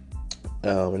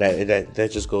 And that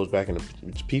just goes back into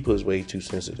people is way too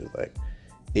sensitive. Like,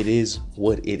 it is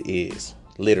what it is.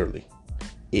 Literally,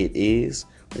 it is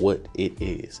what it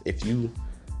is. If you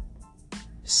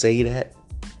say that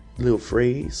little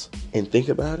phrase and think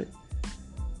about it,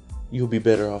 you'll be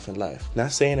better off in life.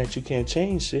 Not saying that you can't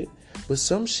change shit, but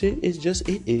some shit is just,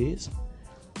 it is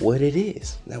what it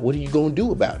is. Now, what are you gonna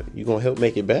do about it? You gonna help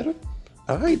make it better?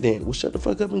 All right, then. Well, shut the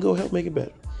fuck up and go help make it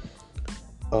better.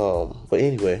 But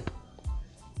anyway,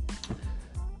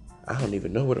 I don't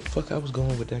even know where the fuck I was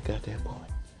going with that goddamn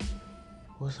point.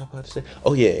 What was I about to say?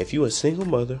 Oh yeah, if you a single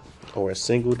mother or a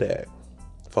single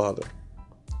father,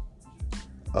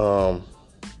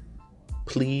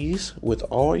 please, with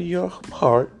all your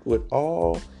heart, with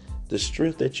all the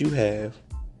strength that you have,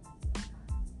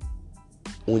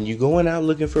 when you're going out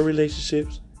looking for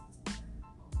relationships,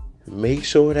 make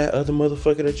sure that other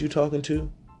motherfucker that you talking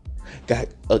to got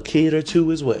a kid or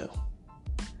two as well.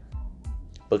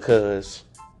 Because,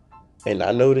 and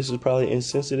I know this is probably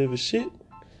insensitive as shit,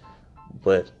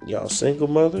 but y'all single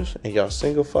mothers and y'all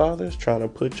single fathers trying to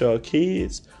put y'all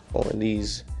kids on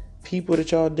these people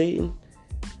that y'all dating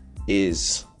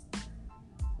is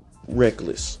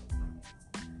reckless.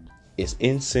 It's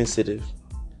insensitive.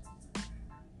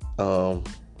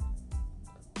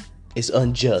 It's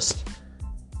unjust.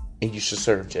 And you should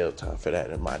serve jail time for that,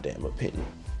 in my damn opinion.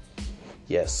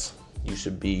 Yes, you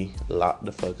should be locked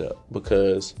the fuck up,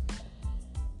 because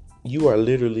you are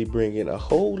literally bringing a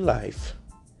whole life,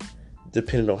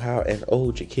 depending on how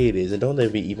old your kid is. And don't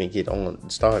let me even get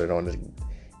started on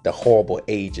the horrible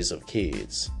ages of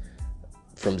kids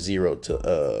from 0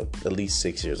 to at least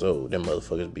 6 years old. Them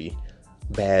motherfuckers be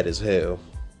bad as hell.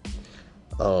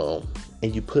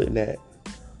 And you putting that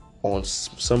on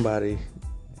somebody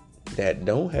that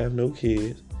don't have no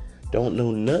kids, don't know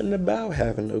nothing about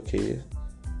having no kids.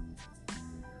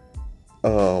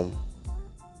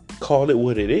 Call it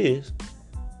what it is,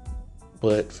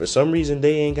 but for some reason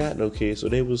they ain't got no kids, so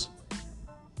they was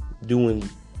doing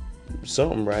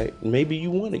something right. Maybe you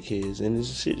wanted kids and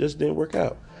this shit just didn't work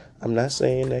out. I'm not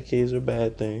saying that kids are a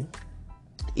bad thing.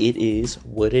 It is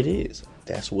what it is.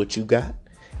 That's what you got.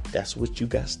 That's what you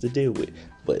got to deal with.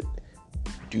 But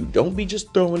do. Don't be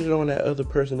just throwing it on that other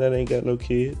person that ain't got no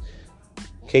kid.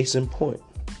 Case in point.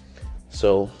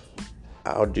 So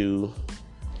I'll do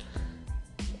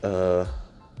the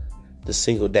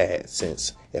single dad,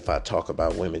 since if I talk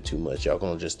about women too much, y'all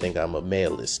gonna just think I'm a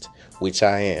maleist, which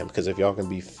I am. Because if y'all can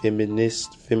be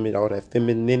feminist, all that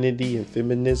femininity and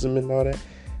feminism and all that,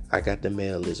 I got the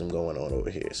maleism going on over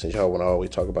here. Since y'all want to always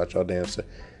talk about y'all damn stuff.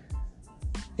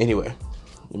 Anyway,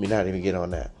 let me not even get on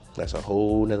that. That's a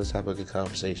whole nother topic of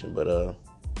conversation. But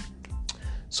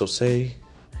so say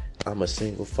I'm a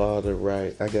single father,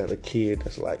 right? I got a kid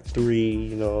that's like 3,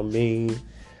 you know what I mean?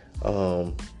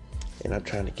 And I'm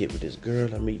trying to get with this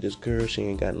girl. I meet this girl. She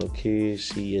ain't got no kids.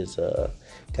 She is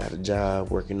got a job,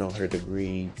 working on her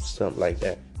degree, something like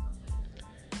that.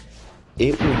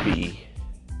 It would be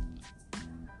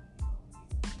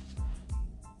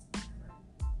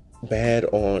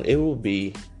it would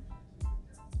be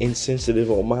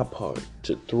insensitive on my part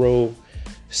to throw,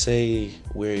 say,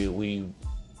 where we've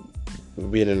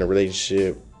been in a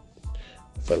relationship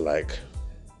for like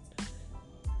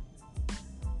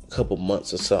a couple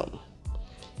months or something,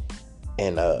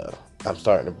 and I'm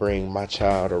starting to bring my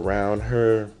child around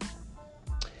her,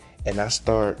 and I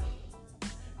start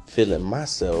feeling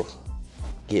myself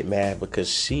get mad because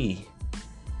she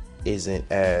isn't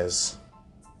as,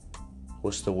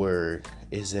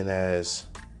 isn't as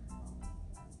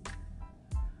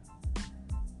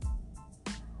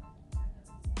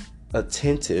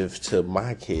attentive to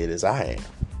my kid as I am.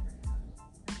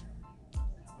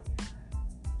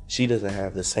 She doesn't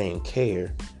have the same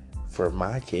care for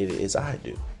my kid as I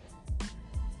do.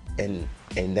 And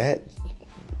that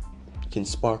can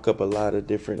spark up a lot of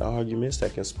different arguments.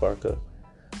 That can spark up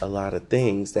a lot of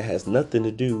things that has nothing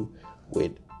to do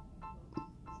with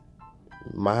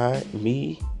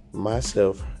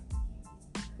myself,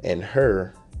 and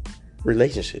her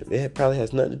relationship. It probably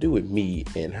has nothing to do with me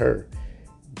and her,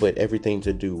 but everything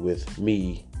to do with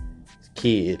me,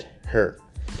 kid, her.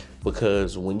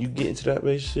 Because when you get into that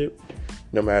relationship,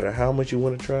 no matter how much you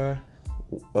want to try,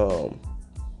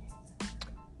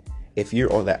 if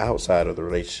you're on the outside of the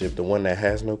relationship, the one that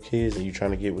has no kids, and you're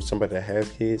trying to get with somebody that has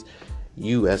kids,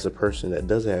 you as a person that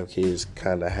doesn't have kids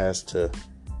kind of has to,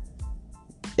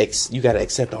 you got to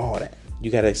accept all that. You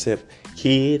got to accept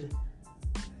kid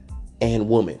and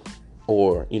woman,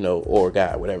 or, or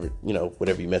guy, whatever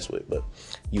you mess with. But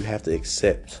you have to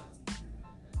accept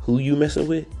who you messing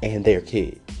with and their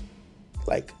kid,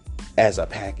 like, as a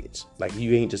package. Like,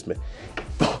 you ain't just,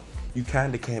 you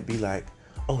kind of can't be like,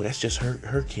 oh, that's just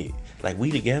her kid. Like,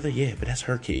 we together, yeah, but that's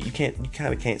her kid. You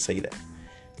kind of can't say that.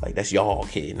 Like, that's y'all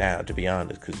kid now, to be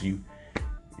honest, because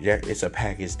it's a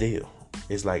package deal.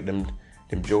 It's like them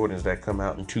Jordans that come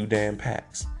out in 2 damn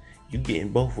packs. You getting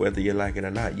both whether you like it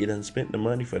or not. You done spent the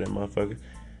money for them motherfucker.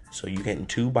 So you getting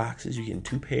 2 boxes. You getting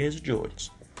 2 pairs of Jordans.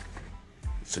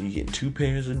 So you getting 2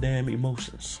 pairs of damn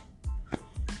emotions.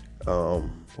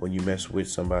 When you mess with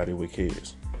somebody with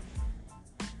kids.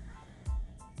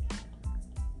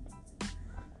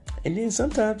 And then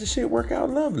sometimes the shit work out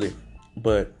lovely.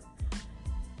 But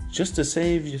just to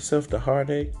save yourself the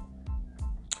heartache,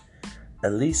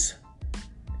 at least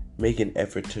make an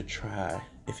effort to try,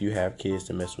 if you have kids,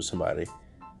 to mess with somebody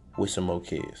with some more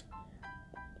kids.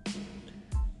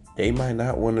 They might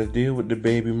not want to deal with the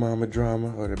baby mama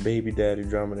drama or the baby daddy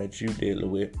drama that you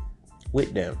dealing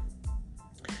with them.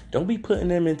 Don't be putting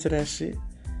them into that shit.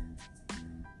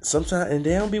 Sometimes, and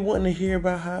they don't be wanting to hear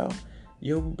about how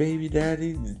your baby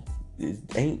daddy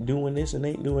ain't doing this and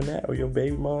ain't doing that, or your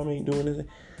baby mom ain't doing this.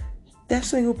 That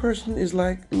single person is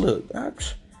like, look, I'm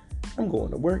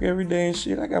going to work every day and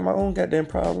shit. I got my own goddamn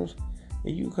problems,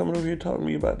 and you coming over here talking to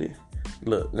me about this.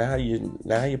 Look, now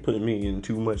you're putting me in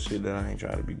too much shit that I ain't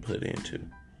trying to be put into.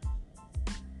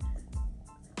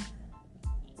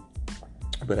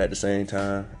 But at the same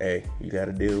time, hey, you got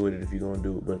to deal with it if you're going to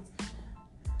do it. But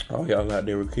all y'all out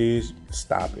there with kids,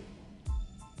 stop it.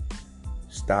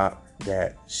 Stop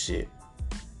that shit.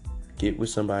 Get with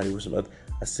somebody with some other.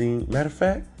 Matter of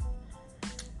fact,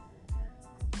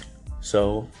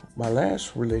 so my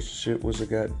last relationship was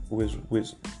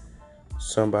with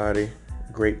somebody,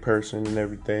 great person and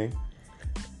everything,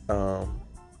 that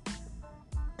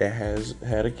has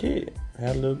had a kid,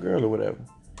 had a little girl or whatever.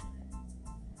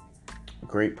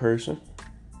 Great person,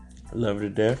 love her to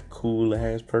death, cool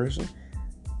ass person.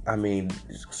 I mean,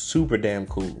 super damn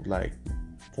cool. Like,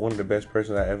 one of the best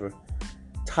persons I ever.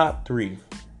 Top 2,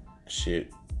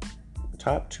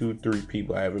 3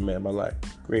 people I ever met in my life.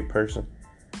 Great person.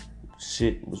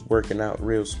 Shit was working out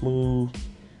real smooth.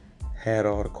 Had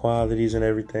all the qualities and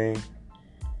everything.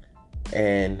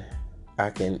 And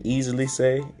I can easily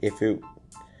say, if it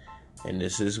And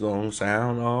this is going to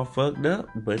sound all fucked up,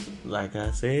 but like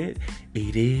I said,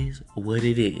 it is what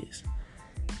it is.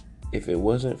 If it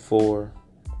wasn't for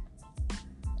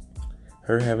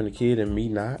her having a kid and me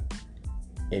not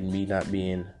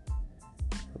being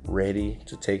ready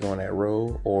to take on that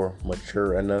role or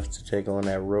mature enough to take on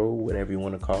that role, whatever you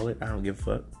want to call it, I don't give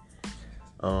a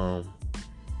fuck.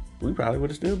 We probably would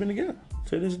have still been together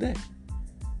to this day.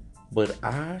 But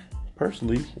I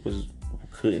personally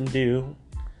couldn't deal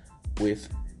with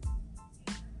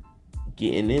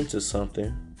getting into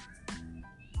something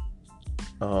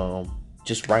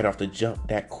just right off the jump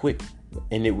that quick.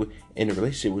 And the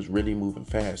relationship was really moving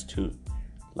fast too.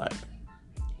 Like,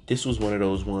 this was one of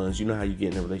those ones, you know how you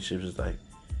get in a relationship, it's like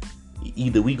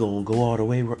either we gonna go all the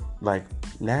way like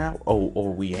now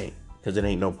or we ain't, because it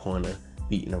ain't no point of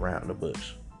beating around the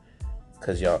bush,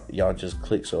 because y'all just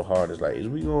click so hard. It's like, is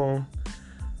we gonna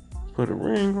put a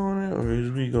ring on it or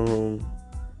is we gonna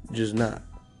just not?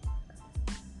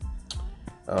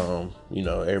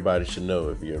 Everybody should know,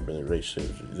 if you've ever been in a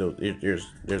relationship,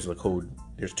 there's a code.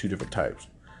 There's two different types.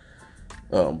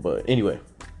 But anyway,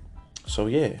 so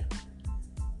yeah.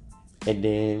 And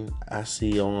then I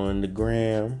see on the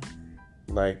gram,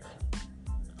 like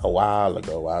a while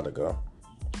ago,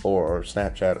 or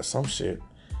Snapchat or some shit,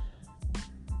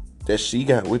 that she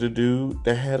got with a dude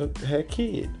that had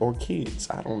kids.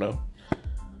 I don't know.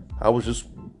 I was just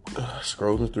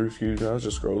scrolling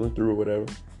through or whatever.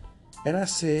 And I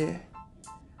said,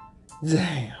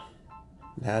 damn,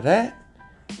 now that,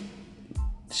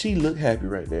 she looked happy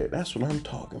right there. That's what I'm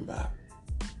talking about.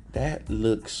 That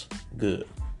looks good.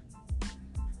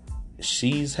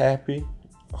 She's happy.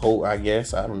 I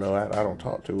guess. I don't know. I don't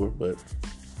talk to her, but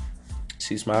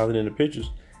she's smiling in the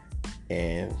pictures.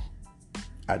 And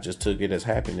I just took it as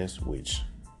happiness, which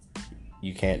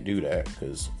you can't do that,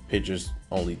 because pictures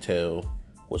only tell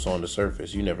what's on the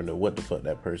surface. You never know what the fuck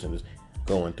that person is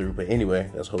going through. But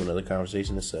anyway, that's a whole nother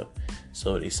conversation itself.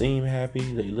 So they seem happy.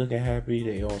 They looking happy.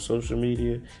 They on social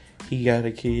media. He got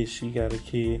a kid. She got a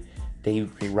kid. They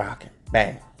be rocking.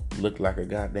 Bang. Looked like a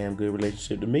goddamn good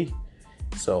relationship to me.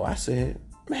 So I said,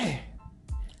 man,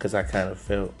 because I kind of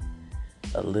felt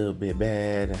a little bit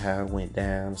bad and how it went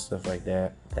down and stuff like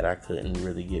that I couldn't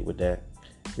really get with that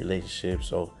relationship.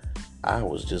 So I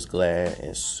was just glad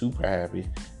and super happy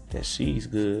that she's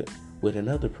good with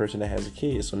another person that has a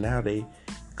kid. So now they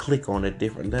click on a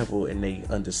different level and they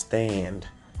understand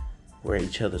where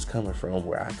each other's coming from,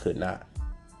 where I could not.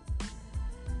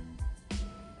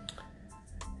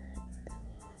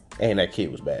 And that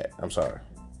kid was bad. I'm sorry.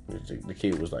 The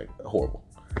kid was like horrible.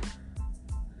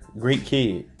 Great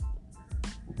kid,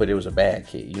 but it was a bad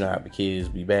kid. You know how the kids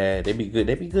be bad. They be good.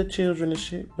 They be good children and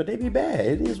shit, but they be bad.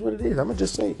 It is what it is. I'm gonna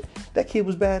just say it. That kid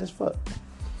was bad as fuck.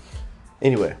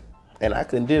 Anyway, and I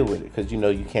couldn't deal with it, because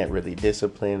you can't really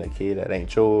discipline a kid that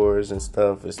ain't yours and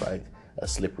stuff. It's like a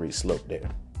slippery slope there.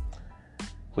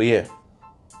 But yeah,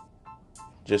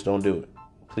 just don't do it.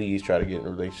 Please try to get in a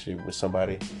relationship with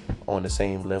somebody on the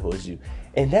same level as you.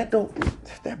 And that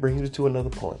brings me to another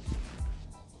point.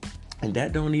 And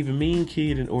that don't even mean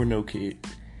kid or no kid.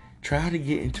 Try to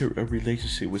get into a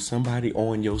relationship with somebody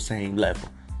on your same level.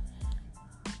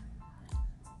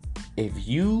 If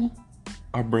you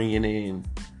are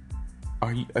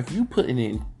if you putting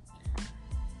in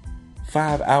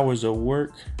 5 hours of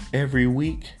work every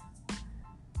week,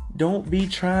 don't be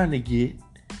trying to get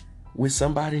with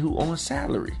somebody who on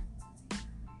salary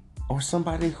or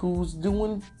somebody who's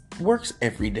works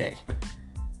every day.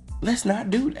 Let's not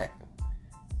do that.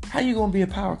 How you gonna be a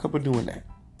power couple doing that?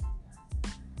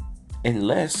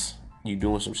 Unless you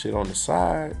doing some shit on the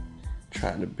side,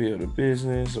 trying to build a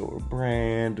business or a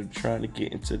brand, or trying to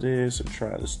get into this, or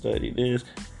trying to study this.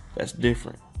 That's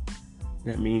different.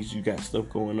 That means you got stuff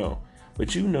going on.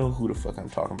 But you know who the fuck I'm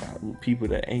talking about. People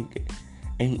that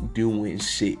ain't doing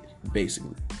shit,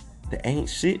 basically. The ain't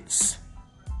shits.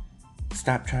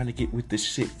 Stop trying to get with the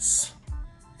shits.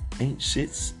 Ain't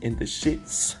shits and the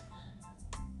shits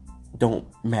don't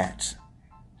match.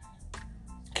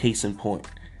 Case in point,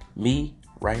 me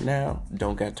right now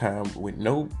don't got time to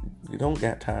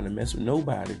mess with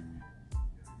nobody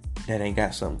that ain't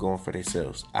got something going for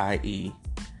themselves. I.e.,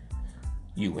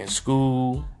 you in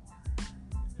school,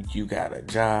 you got a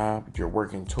job, you're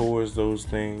working towards those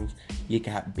things, you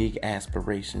got big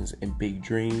aspirations and big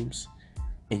dreams,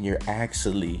 and you're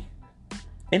actually,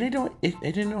 and it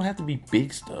don't have to be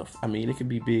big stuff. I mean, it can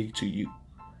be big to you.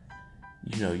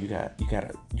 You got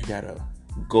a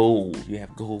goal. You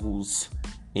have goals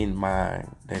in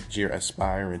mind that you're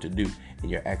aspiring to do, and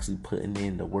you're actually putting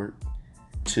in the work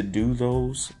to do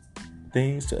those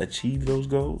things, to achieve those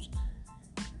goals.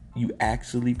 you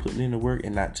actually putting in the work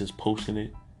and not just posting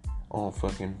it on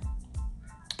fucking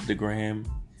the gram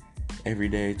every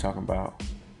day talking about,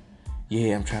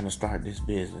 yeah, I'm trying to start this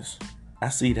business. I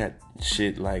see that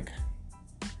shit like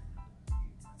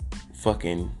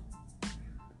fucking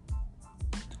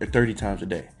 30 times a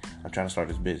day. I'm trying to start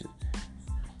this business.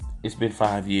 It's been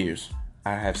 5 years.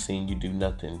 I have seen you do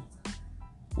nothing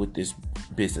with this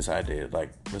business idea.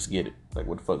 Like, let's get it. Like,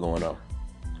 what the fuck going on?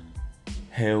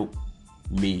 Help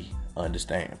me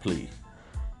understand, please.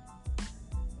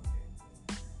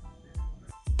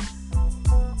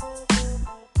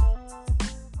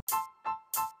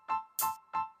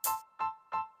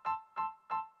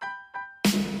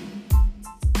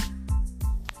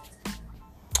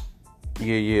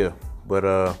 Yeah.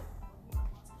 But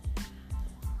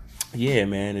yeah,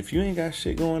 man, if you ain't got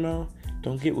shit going on,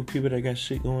 don't get with people that got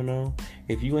shit going on.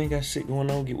 If you ain't got shit going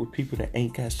on, get with people that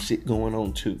ain't got shit going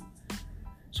on too.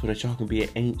 So that y'all can be an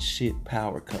ain't shit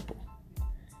power couple.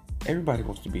 Everybody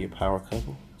wants to be a power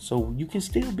couple. So you can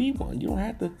still be one. You don't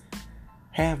have to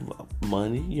have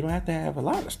money. You don't have to have a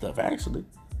lot of stuff, actually.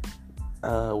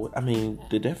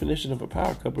 The definition of a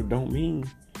power couple don't mean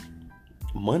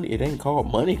money. It ain't called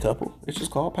money couple. It's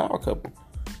just called power couple.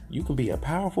 You can be a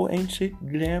powerful ain't shit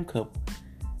damn couple.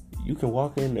 You can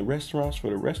walk in the restaurants for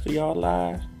the rest of y'all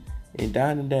lives and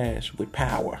dine and dash with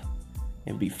power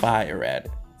and be fire at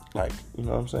it. Like, you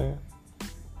know what I'm saying?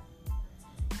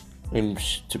 And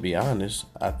to be honest,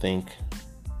 I think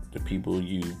the people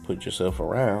you put yourself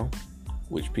around,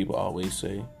 which people always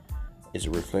say is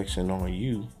a reflection on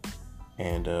you,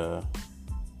 and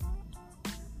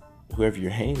whoever you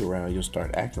hang around, you'll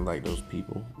start acting like those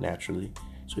people naturally.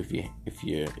 So if the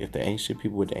ain't shit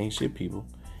people with the ain't shit people,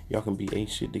 y'all can be ain't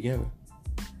shit together.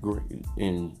 Great,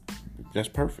 and that's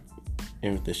perfect.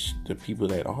 And if the people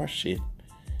that are shit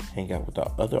hang out with the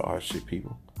other are shit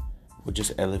people, will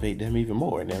just elevate them even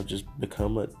more, and they'll just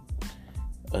become a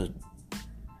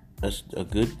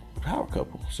good power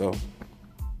couple. So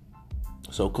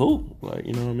cool, like,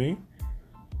 you know what I mean?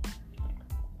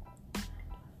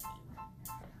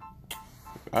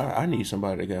 I need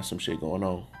somebody that got some shit going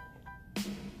on.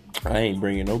 I ain't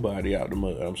bringing nobody out the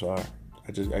mud. I'm sorry.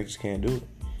 I just can't do it.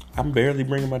 I'm barely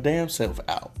bringing my damn self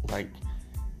out. Like,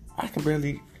 I can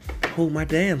barely hold my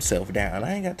damn self down.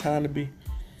 I ain't got time to be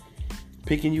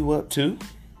picking you up too.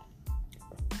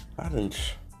 I done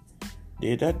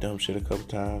did that dumb shit a couple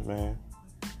times, man.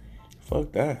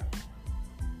 Fuck that.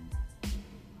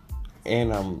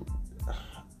 And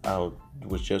I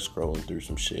was just scrolling through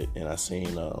some shit, and I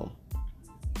seen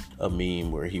a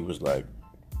meme where he was like,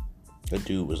 a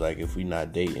dude was like, if we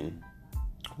not dating,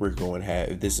 we're going half.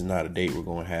 If this is not a date, we're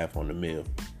going half on the meal.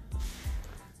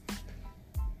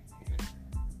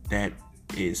 That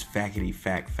is fackety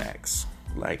facts.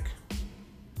 Like,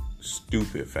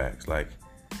 stupid facts. Like,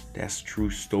 that's true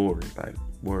story. Like,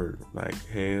 word. Like,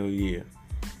 hell yeah.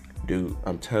 Dude,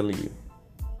 I'm telling you.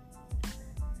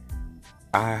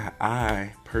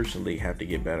 I personally have to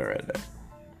get better at that.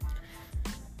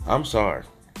 I'm sorry.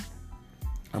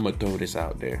 I'm going to throw this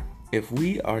out there. If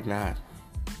we are not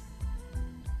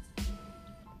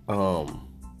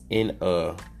in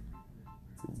a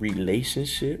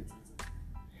relationship,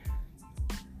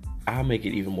 I'll make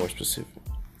it even more specific.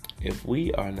 If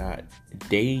we are not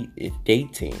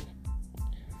dating,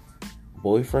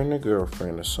 boyfriend or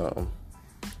girlfriend or something,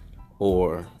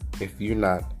 or if you're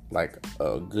not like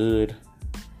a good,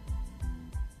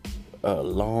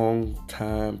 long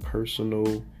time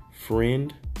personal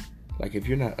friend, like if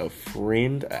you're not a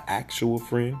friend, an actual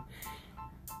friend,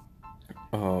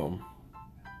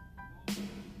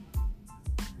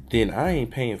 then I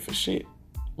ain't paying for shit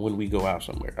when we go out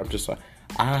somewhere. I'm just like,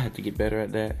 I have to get better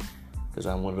at that, because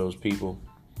I'm one of those people.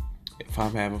 If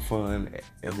I'm having fun,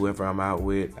 and whoever I'm out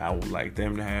with, I would like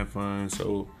them to have fun.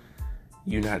 So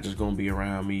you're not just gonna be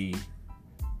around me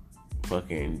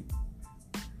fucking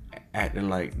acting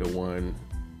like the one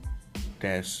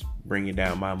that's bringing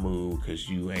down my mood because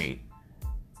you ain't,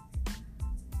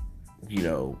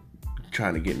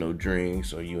 trying to get no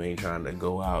drinks, or you ain't trying to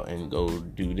go out and go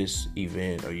do this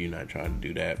event, or you're not trying to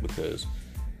do that because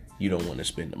you don't want to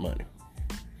spend the money.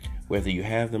 Whether you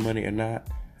have the money or not,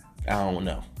 I don't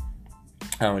know.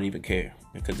 I don't even care,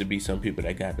 because there be some people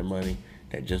that got the money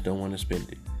that just don't want to spend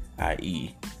it,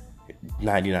 i.e.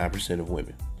 99% of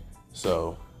women.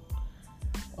 So,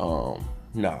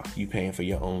 nah, you paying for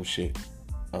your own shit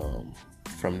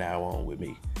from now on with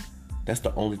me. That's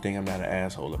the only thing I'm not an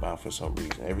asshole about for some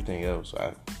reason. Everything else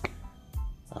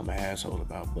I'm an asshole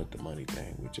about, but the money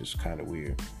thing, which is kind of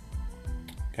weird.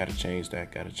 Gotta change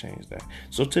that.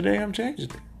 So today I'm changing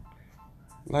it.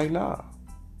 Like, nah.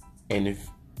 And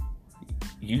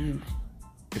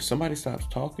if somebody stops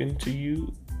talking to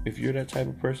you, if you're that type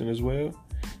of person as well,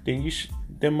 then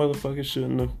them motherfuckers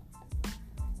shouldn't have.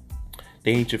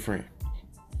 They ain't your friend.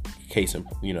 Case in,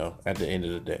 at the end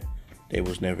of the day, they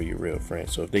was never your real friend.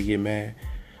 So if they get mad,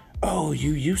 oh,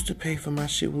 you used to pay for my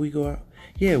shit when we go out.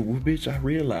 Yeah, well, bitch, I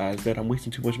realized that I'm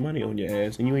wasting too much money on your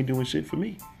ass and you ain't doing shit for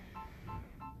me.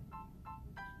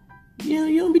 Yeah,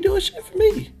 you don't be doing shit for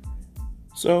me.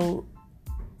 So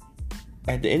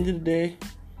at the end of the day,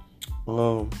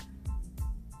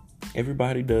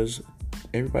 everybody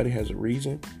has a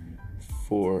reason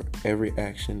for every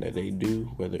action that they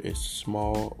do, whether it's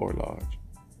small or large.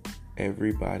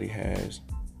 Everybody has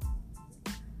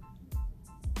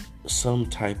some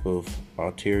type of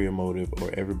ulterior motive,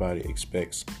 or everybody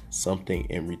expects something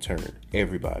in return.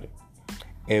 Everybody.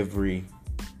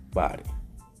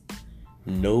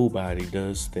 Nobody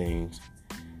does things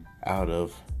out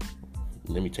of,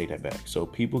 let me take that back. So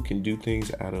people can do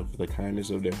things out of the kindness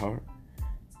of their heart,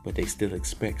 but they still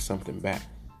expect something back.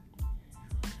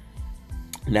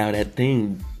 Now, that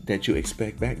thing that you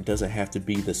expect back doesn't have to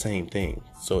be the same thing.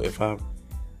 So if I,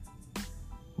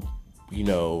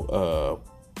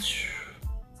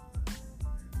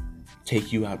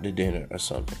 take you out to dinner or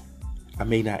something, I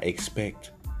may not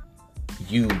expect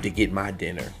you to get my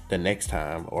dinner the next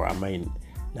time, or I may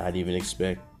not even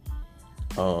expect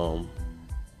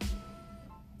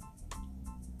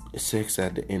sex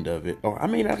at the end of it, or I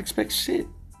may not expect shit.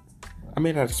 I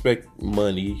may not expect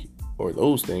money or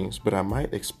those things, but I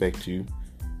might expect you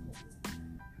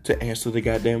to answer the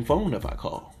goddamn phone if I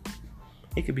call.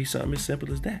 It could be something as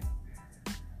simple as that.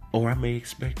 Or I may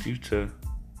expect you to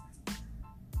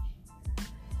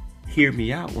hear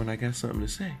me out when I got something to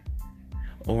say.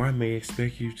 Or I may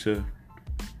expect you to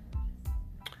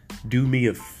do me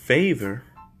a favor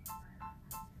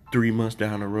 3 months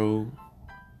down the road,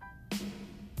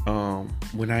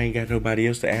 when I ain't got nobody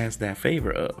else to ask that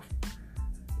favor of.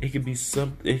 It could be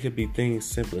things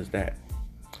simple as that.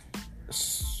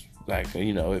 Like,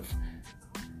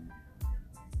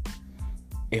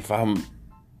 if I'm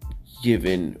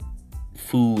giving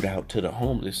food out to the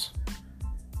homeless,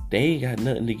 they ain't got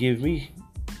nothing to give me.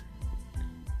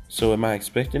 So am I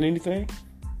expecting anything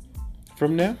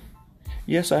from them?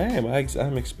 Yes, I am.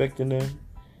 I'm expecting them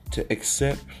to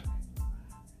accept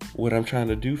what I'm trying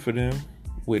to do for them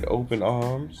with open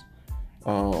arms.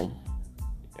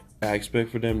 I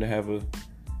expect for them to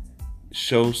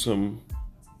show some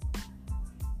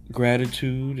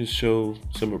gratitude and show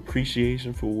some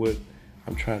appreciation for what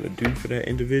I'm trying to do for that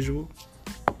individual.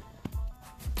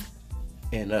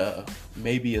 And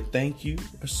maybe a thank you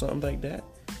or something like that.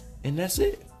 And that's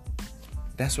it.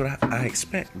 That's what I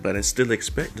expect. But I'm still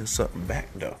expecting something back,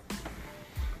 though.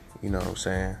 You know what I'm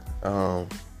saying?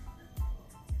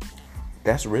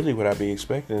 That's really what I be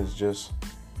expecting, is just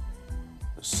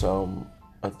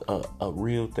a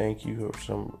real thank you,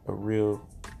 or a real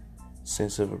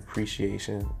sense of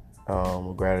appreciation,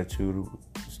 gratitude,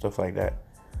 stuff like that.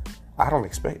 I don't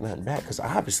expect nothing back, because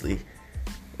obviously,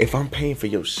 if I'm paying for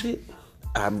your shit,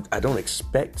 I don't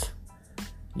expect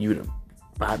you to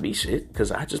buy me shit,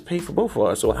 because I just paid for both of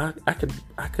us. So I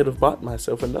could have bought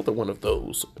myself another one of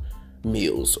those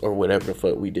meals or whatever the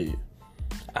fuck we did.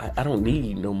 I don't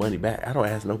need no money back. I don't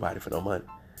ask nobody for no money.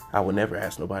 I would never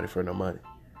ask nobody for no money.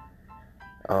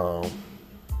 And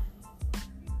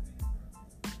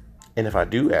if I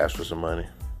do ask for some money,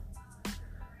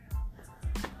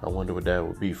 I wonder what that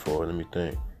would be for. Let me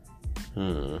think.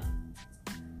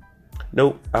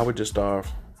 Nope, I would just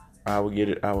starve. I would get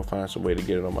it. I would find some way to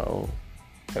get it on my own.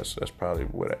 That's probably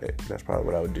what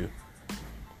I would do.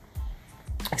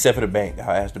 Except for the bank. I'll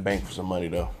ask the bank for some money,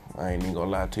 though. I ain't even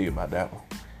gonna lie to you about that one.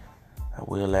 I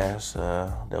will ask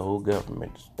the whole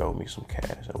government to throw me some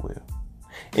cash. I will.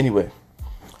 Anyway,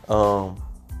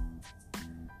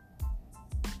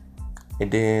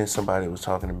 and then somebody was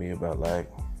talking to me about, like,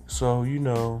 so,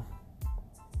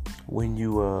 when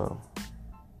you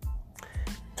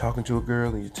talking to a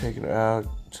girl and you're taking her out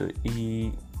to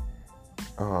eat,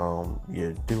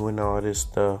 you're doing all this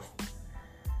stuff,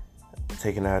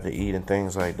 taking her out to eat and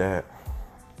things like that,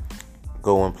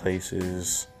 going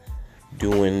places,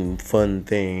 doing fun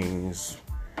things,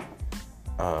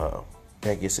 that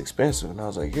gets expensive. And I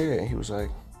was like, yeah. And he was like,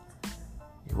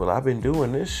 well, I've been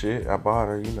doing this shit. I bought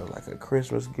her, like a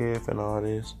Christmas gift and all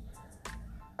this,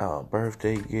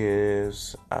 birthday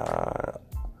gifts,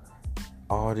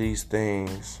 all these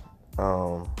things,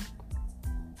 and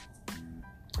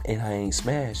I ain't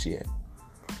smashed yet.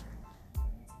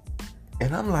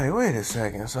 And I'm like, wait a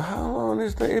second. So how long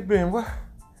this thing it been? What?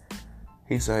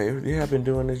 He's like, yeah, I've been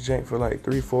doing this jank for like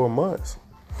 3-4 months.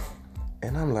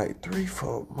 And I'm like,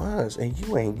 3-4 months and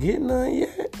you ain't getting none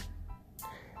yet?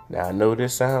 Now, I know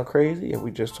this sound crazy and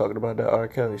we just talking about that R.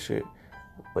 Kelly shit.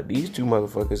 But these two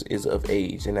motherfuckers is of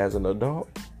age. And as an adult,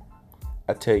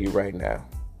 I tell you right now,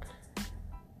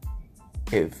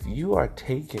 if you are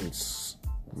taking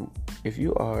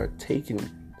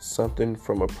something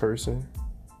from a person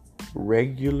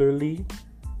regularly,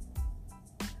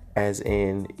 as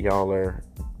in y'all are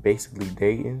basically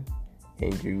dating,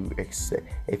 and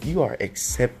if you are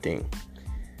accepting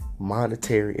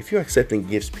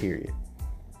gifts, period.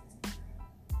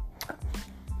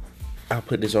 I'll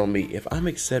put this on me. If I'm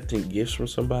accepting gifts from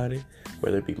somebody,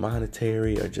 whether it be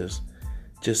monetary or just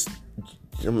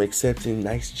I'm accepting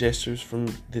nice gestures from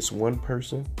this one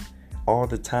person all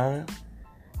the time,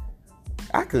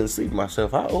 I couldn't sleep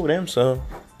myself. I owe them some.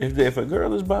 If a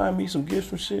girl is buying me some gifts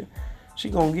from shit, she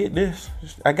gonna get this.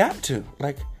 I got to.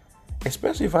 Like,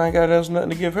 especially if I ain't got else nothing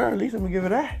to give her, at least I'm gonna give her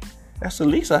that. That's the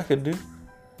least I could do.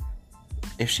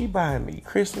 If she buying me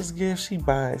Christmas gifts, she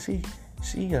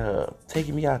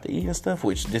taking me out to eat and stuff,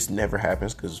 which this never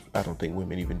happens because I don't think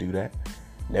women even do that.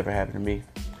 Never happened to me.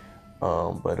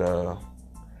 But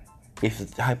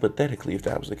if hypothetically, if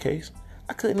that was the case,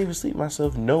 I couldn't even sleep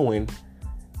myself knowing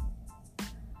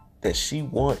that she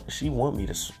want me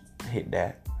to hit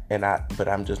that, but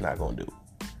I'm just not gonna do it.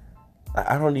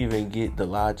 I don't even get the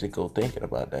logical thinking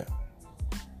about that.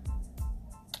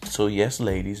 So yes,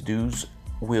 ladies, dudes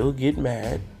will get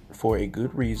mad for a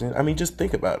good reason. I mean, just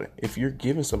think about it. If you're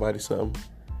giving somebody something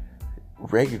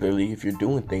regularly, if you're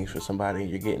doing things for somebody and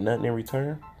you're getting nothing in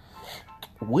return,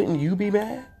 wouldn't you be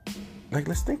mad? Like,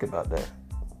 let's think about that.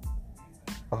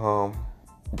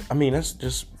 I mean, that's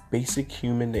just basic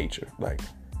human nature. Like,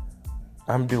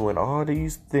 I'm doing all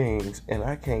these things and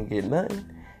I can't get nothing.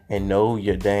 And no,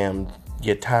 your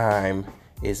time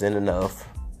isn't enough.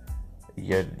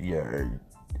 Your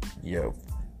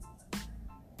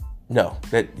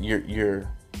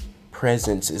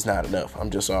presence is not enough. I'm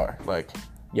just sorry. Like,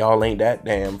 y'all ain't that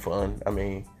damn fun. I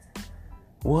mean,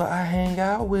 well, I hang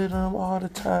out with them all the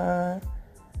time.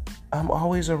 I'm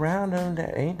always around them.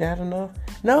 That ain't that enough?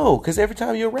 No, because every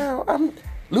time you're around, I'm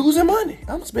losing money.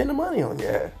 I'm spending money on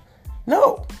you.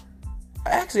 No.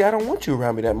 Actually, I don't want you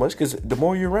around me that much, because the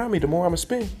more you're around me, the more I'm going to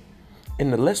spend.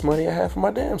 And the less money I have for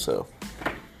my damn self.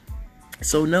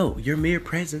 So no, your mere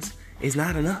presence is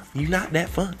not enough. You're not that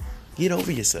fun. Get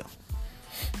over yourself.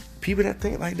 People that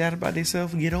think like that about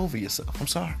themselves, get over yourself. I'm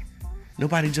sorry.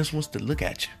 Nobody just wants to look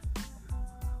at you.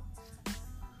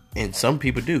 And some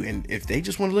people do. And if they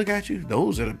just want to look at you,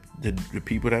 those are the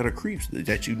people that are creeps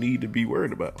that you need to be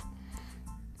worried about.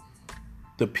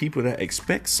 The people that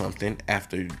expect something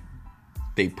after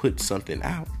they put something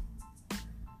out,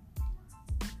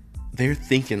 they're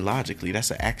thinking logically.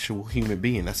 That's an actual human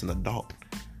being. That's an adult.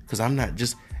 Because I'm not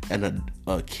just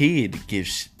a kid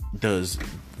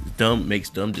makes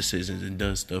dumb decisions and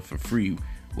does stuff for free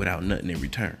without nothing in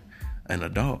return. An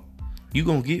adult, you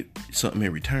gonna get something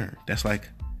in return. That's like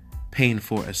paying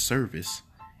for a service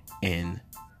and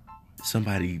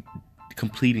somebody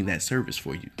completing that service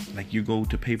for you. Like, you go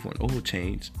to pay for an oil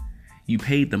change, you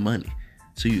paid the money,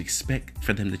 so you expect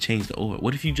for them to change the oil.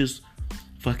 What if you just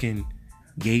fucking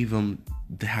gave them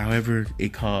however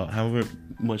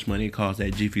much money it costs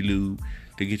at Jiffy Lube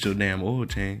to get your damn oil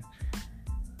change,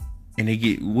 and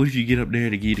what if you get up there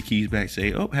to give you the keys back,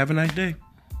 say, oh, have a nice day,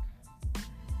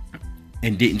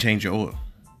 and didn't change your oil?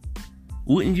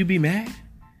 Wouldn't you be mad?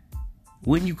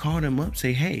 Wouldn't you call them up,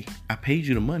 say, hey, I paid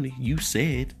you the money, you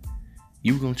said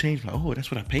you were gonna change my oil,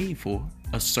 that's what I paid for,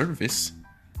 a service,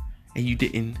 and you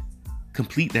didn't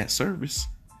complete that service?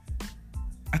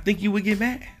 I think you would get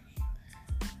mad.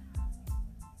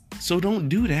 So don't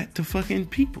do that to fucking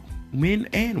people. Men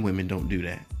and women don't do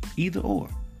that. Either or.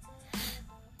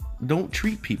 Don't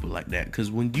treat people like that. Because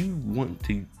when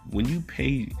you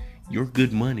pay your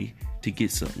good money to get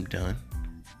something done,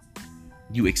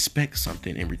 you expect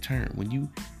something in return.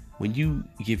 When you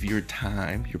give your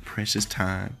time, your precious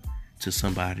time to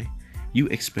somebody, you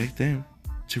expect them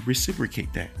to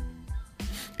reciprocate that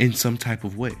in some type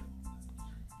of way.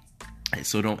 And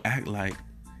so don't act like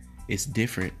it's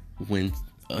different when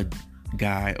a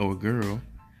guy or a girl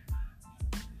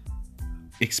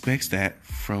expects that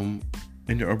from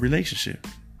a relationship.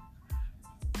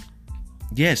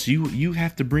 Yes, you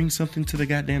have to bring something to the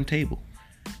goddamn table,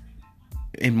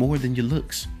 and more than your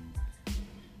looks.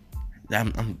 That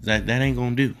ain't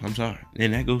gonna do. I'm sorry.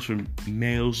 And that goes for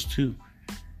males too.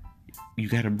 You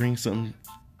gotta bring something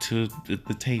to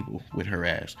the table with her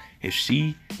ass. If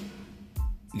she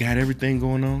got everything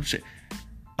going on, shit.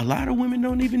 A lot of women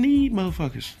don't even need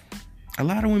motherfuckers. A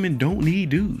lot of women don't need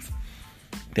dudes.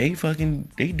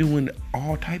 they doing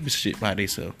all type of shit by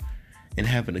themselves and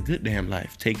having a good damn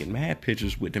life, taking mad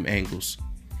pictures with them angles,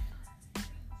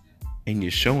 and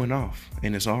you're showing off,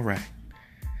 and it's all right.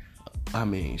 I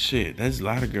mean, shit, there's a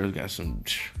lot of girls got some.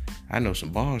 I know some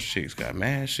boss chicks got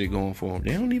mad shit going for them.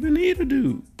 They don't even need a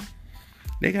dude.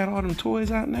 They got all them toys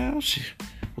out now. Shit,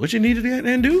 what you need to get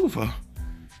that dude for?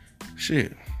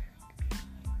 Shit.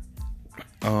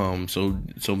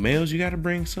 So males, you got to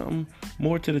bring something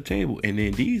more to the table. And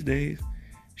then these days,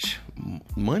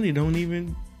 money don't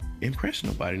even impress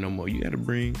nobody no more. You got to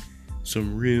bring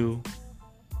some real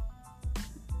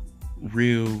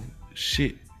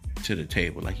shit to the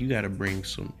table. Like, you got to bring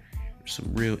some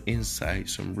real insight,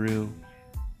 some real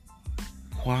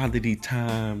quality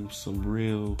time, some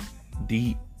real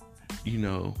deep,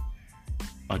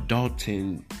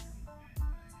 adulting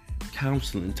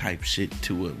counseling type shit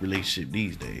to a relationship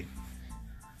these days.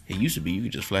 It used to be you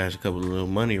could just flash a couple of little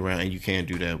money around, and you can't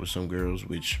do that with some girls,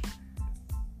 which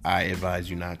I advise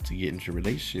you not to get into a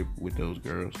relationship with those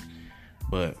girls.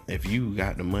 But if you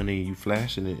got the money, you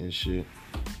flashing it and shit,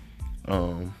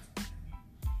 and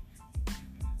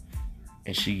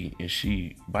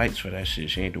she bites for that shit,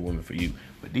 she ain't the woman for you.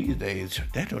 But these days,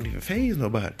 that don't even faze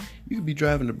nobody. You could be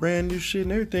driving the brand new shit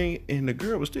and everything, and the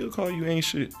girl will still call you ain't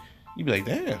shit. You be like,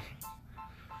 damn,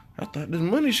 I thought this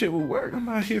money shit would work. I'm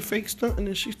out here fake stunting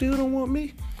and she still don't want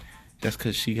me. That's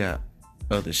because she got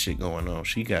other shit going on.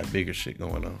 She got bigger shit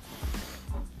going on.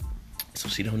 So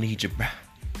she don't need you, bruh.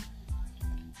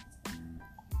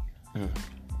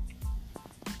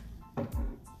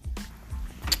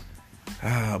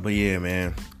 But yeah,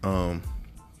 man.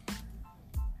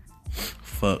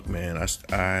 Fuck, man.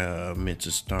 I meant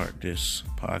to start this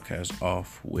podcast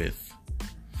off with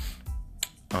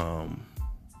a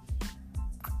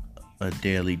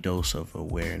daily dose of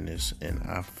awareness, and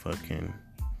I fucking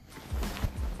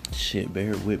shit.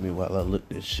 Bear with me while I look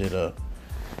this shit up.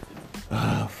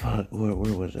 Fuck. Where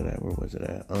was it at?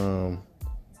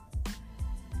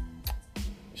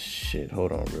 Shit.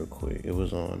 Hold on, real quick. It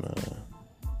was on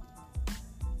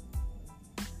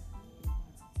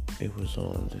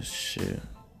this shit.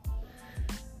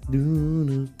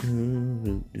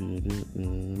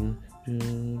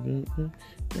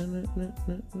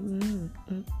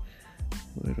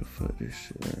 Where the fuck this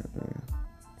shit at, man?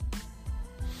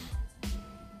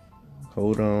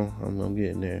 Hold on, I'm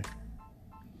getting there.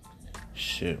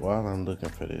 Shit, while I'm looking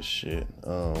for this shit,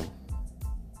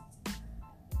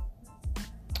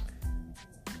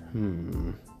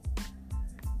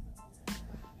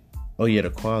 Oh yeah, the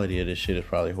quality of this shit is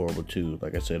probably horrible too.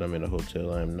 Like I said, I'm in a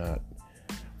hotel. I'm not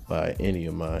by any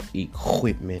of my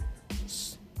equipment.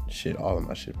 Shit, all of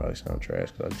my shit probably sound trash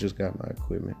because I just got my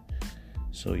equipment.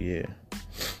 So yeah.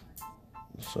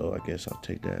 So I guess I'll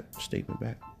take that statement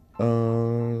back.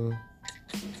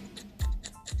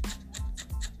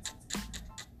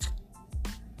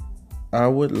 I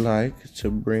would like to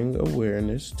bring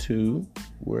awareness to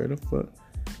where the fuck.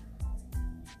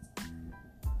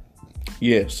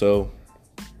 Yeah, so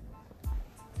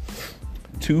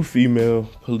 2 female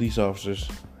police officers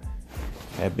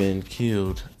have been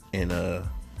killed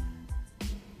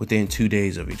within 2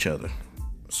 days of each other.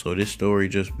 So this story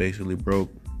just basically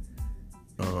broke.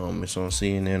 It's on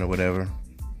CNN or whatever,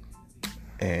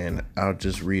 and I'll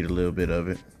just read a little bit of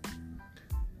it.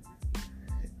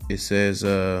 It says,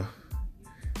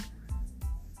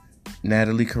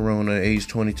 Natalie Corona, age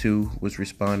 22, was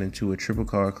responding to a triple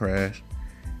car crash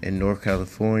in North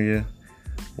California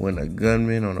when a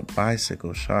gunman on a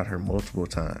bicycle shot her multiple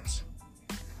times.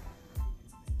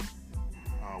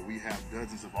 We have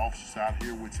dozens of officers out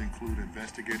here, which include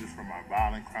investigators from our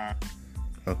violent crime.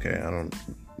 Okay,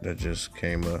 that just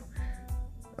came up.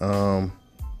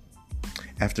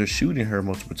 After shooting her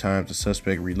multiple times, the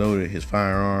suspect reloaded his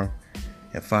firearm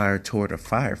and fired toward a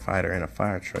firefighter and a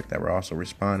fire truck that were also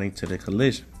responding to the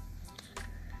collision.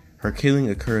 Her killing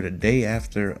occurred a day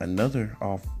after another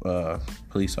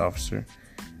police officer,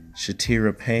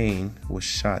 Shatira Payne, was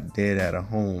shot dead at a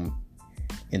home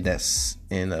in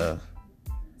a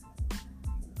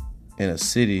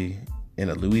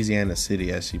Louisiana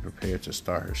city as she prepared to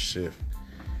start her shift.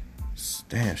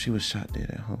 Damn, she was shot dead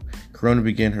at home. Corona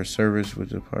began her service with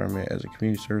the department as a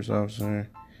community service officer.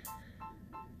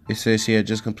 It says she had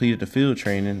just completed the field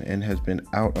training and has been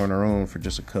out on her own for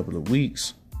just a couple of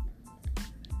weeks.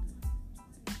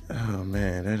 Oh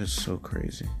man, that is so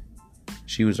crazy.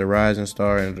 She was a rising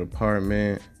star in the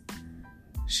department.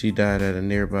 She died at a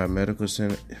nearby medical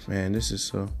center. Man, this is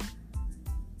so...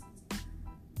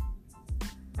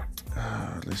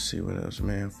 Let's see what else,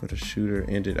 man. For the shooter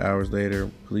ended hours later.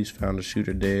 Police found the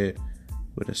shooter dead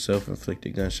with a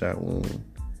self-inflicted gunshot wound.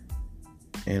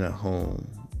 in a home.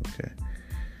 Okay.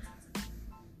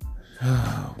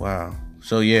 Wow.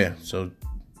 So yeah. So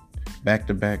back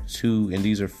to back 2, and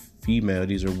these are female.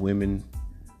 These are women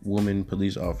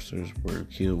police officers were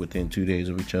killed within 2 days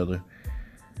of each other.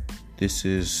 This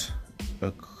is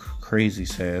a crazy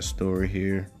sad story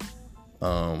here.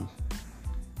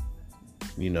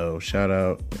 Shout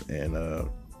out and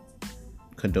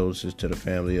condolences to the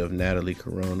family of Natalie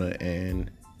Corona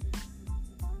and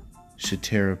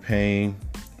Shatera Payne.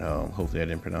 Hopefully I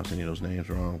didn't pronounce any of those names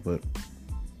wrong, but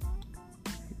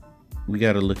we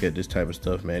got to look at this type of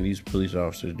stuff, man. These police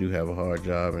officers do have a hard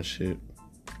job and shit.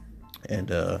 And,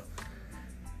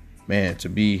 man,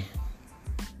 the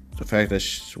fact that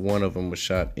one of them was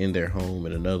shot in their home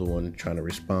and another one trying to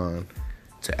respond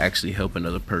to actually help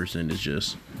another person is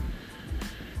just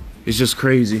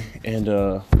crazy. And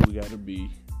we got to be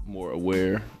more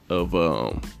aware of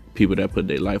people that put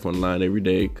their life on the line every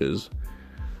day, because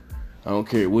I don't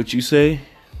care what you say,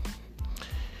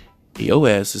 your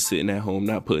ass is sitting at home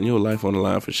not putting your life on the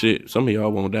line for shit. Some of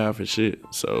y'all won't die for shit.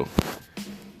 So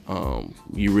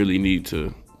you really need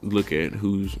to look at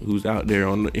who's out there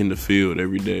in the field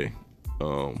every day,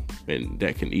 and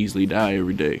that can easily die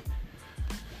every day.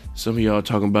 Some of y'all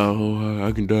talking about,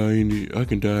 I can die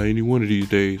any one of these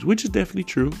days, which is definitely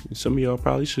true. And some of y'all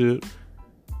probably should,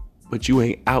 but you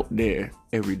ain't out there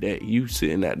every day. You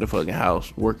sitting at the fucking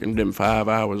house working them 5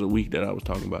 hours a week that I was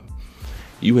talking about.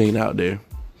 You ain't out there.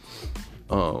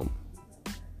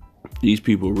 These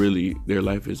people really, their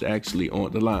life is actually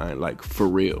on the line, like for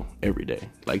real, every day.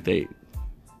 Like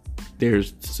their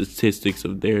statistics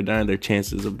of their dying, their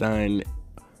chances of dying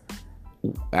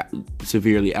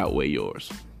severely outweigh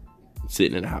yours.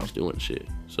 Sitting in the house doing shit.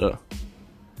 So,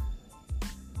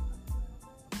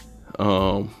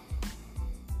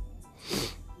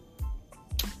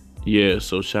 yeah,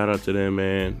 so shout out to them,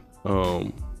 man.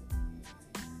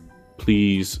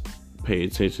 Please pay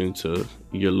attention to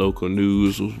your local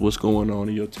news, what's going on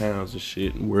in your towns and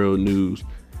shit, and world news.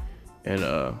 And,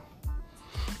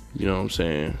 you know what I'm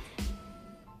saying?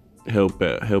 Help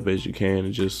as you can,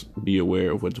 and just be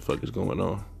aware of what the fuck is going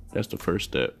on. That's the first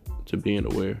step to being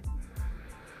aware.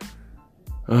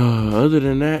 Other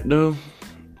than that, though,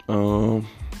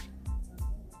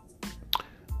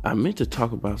 I meant to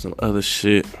talk about some other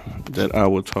shit that I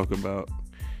will talk about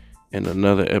in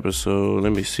another episode.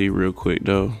 Let me see real quick,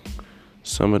 though,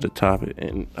 some of the topic,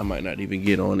 and I might not even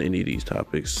get on any of these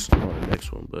topics on the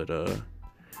next one, but let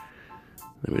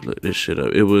me look this shit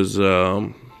up. It was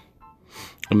I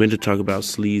meant to talk about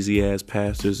sleazy ass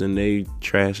pastors and they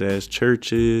trash ass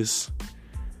churches.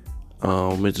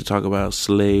 Meant to talk about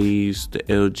slaves, the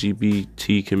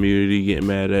LGBT community getting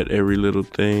mad at every little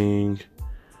thing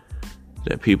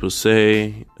that people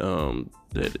say,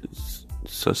 that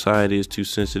society is too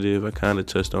sensitive. I kind of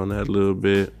touched on that a little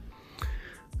bit.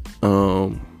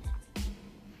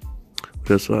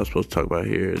 That's what I was supposed to talk about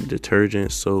here.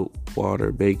 Detergent, soap,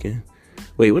 water, bacon.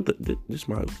 Wait, what the? This is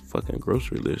my fucking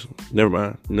grocery list. Never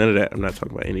mind. None of that. I'm not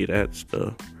talking about any of that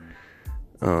stuff.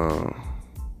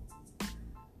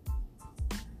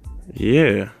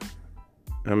 Yeah.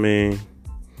 I mean,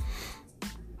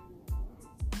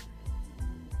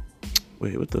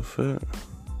 wait, what the fuck?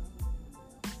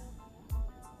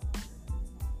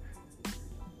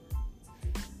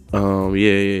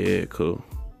 Yeah, cool.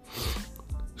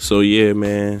 So yeah,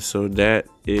 man. So that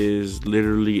is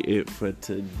literally it for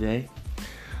today.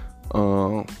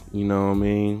 You know what I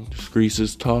mean? Screese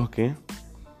is talking.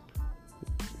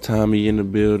 Tommy in the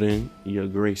building. Your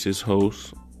gracious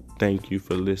host. Thank you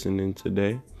for listening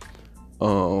today.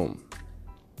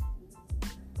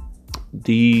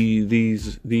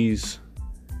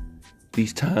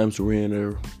 These times we're in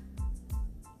are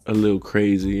a little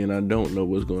crazy, and I don't know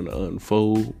what's going to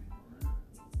unfold,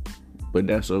 but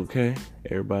that's okay.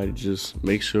 Everybody just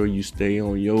make sure you stay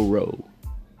on your road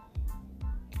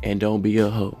and don't be a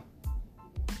hoe.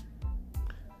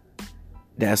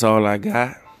 That's all I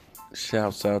got.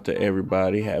 Shouts out to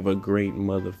everybody. Have a great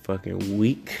motherfucking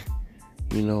week.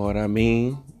 You know what I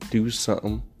mean? Do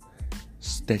something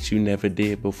that you never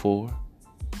did before.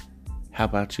 How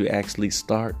about you actually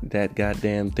start that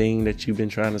goddamn thing that you've been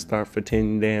trying to start for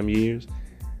 10 damn years?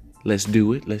 Let's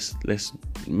do it. Let's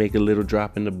make a little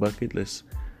drop in the bucket. Let's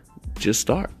just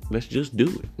start. Let's just do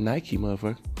it. Nike,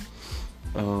 motherfucker.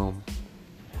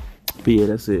 But yeah,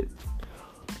 that's it.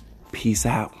 Peace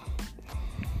out.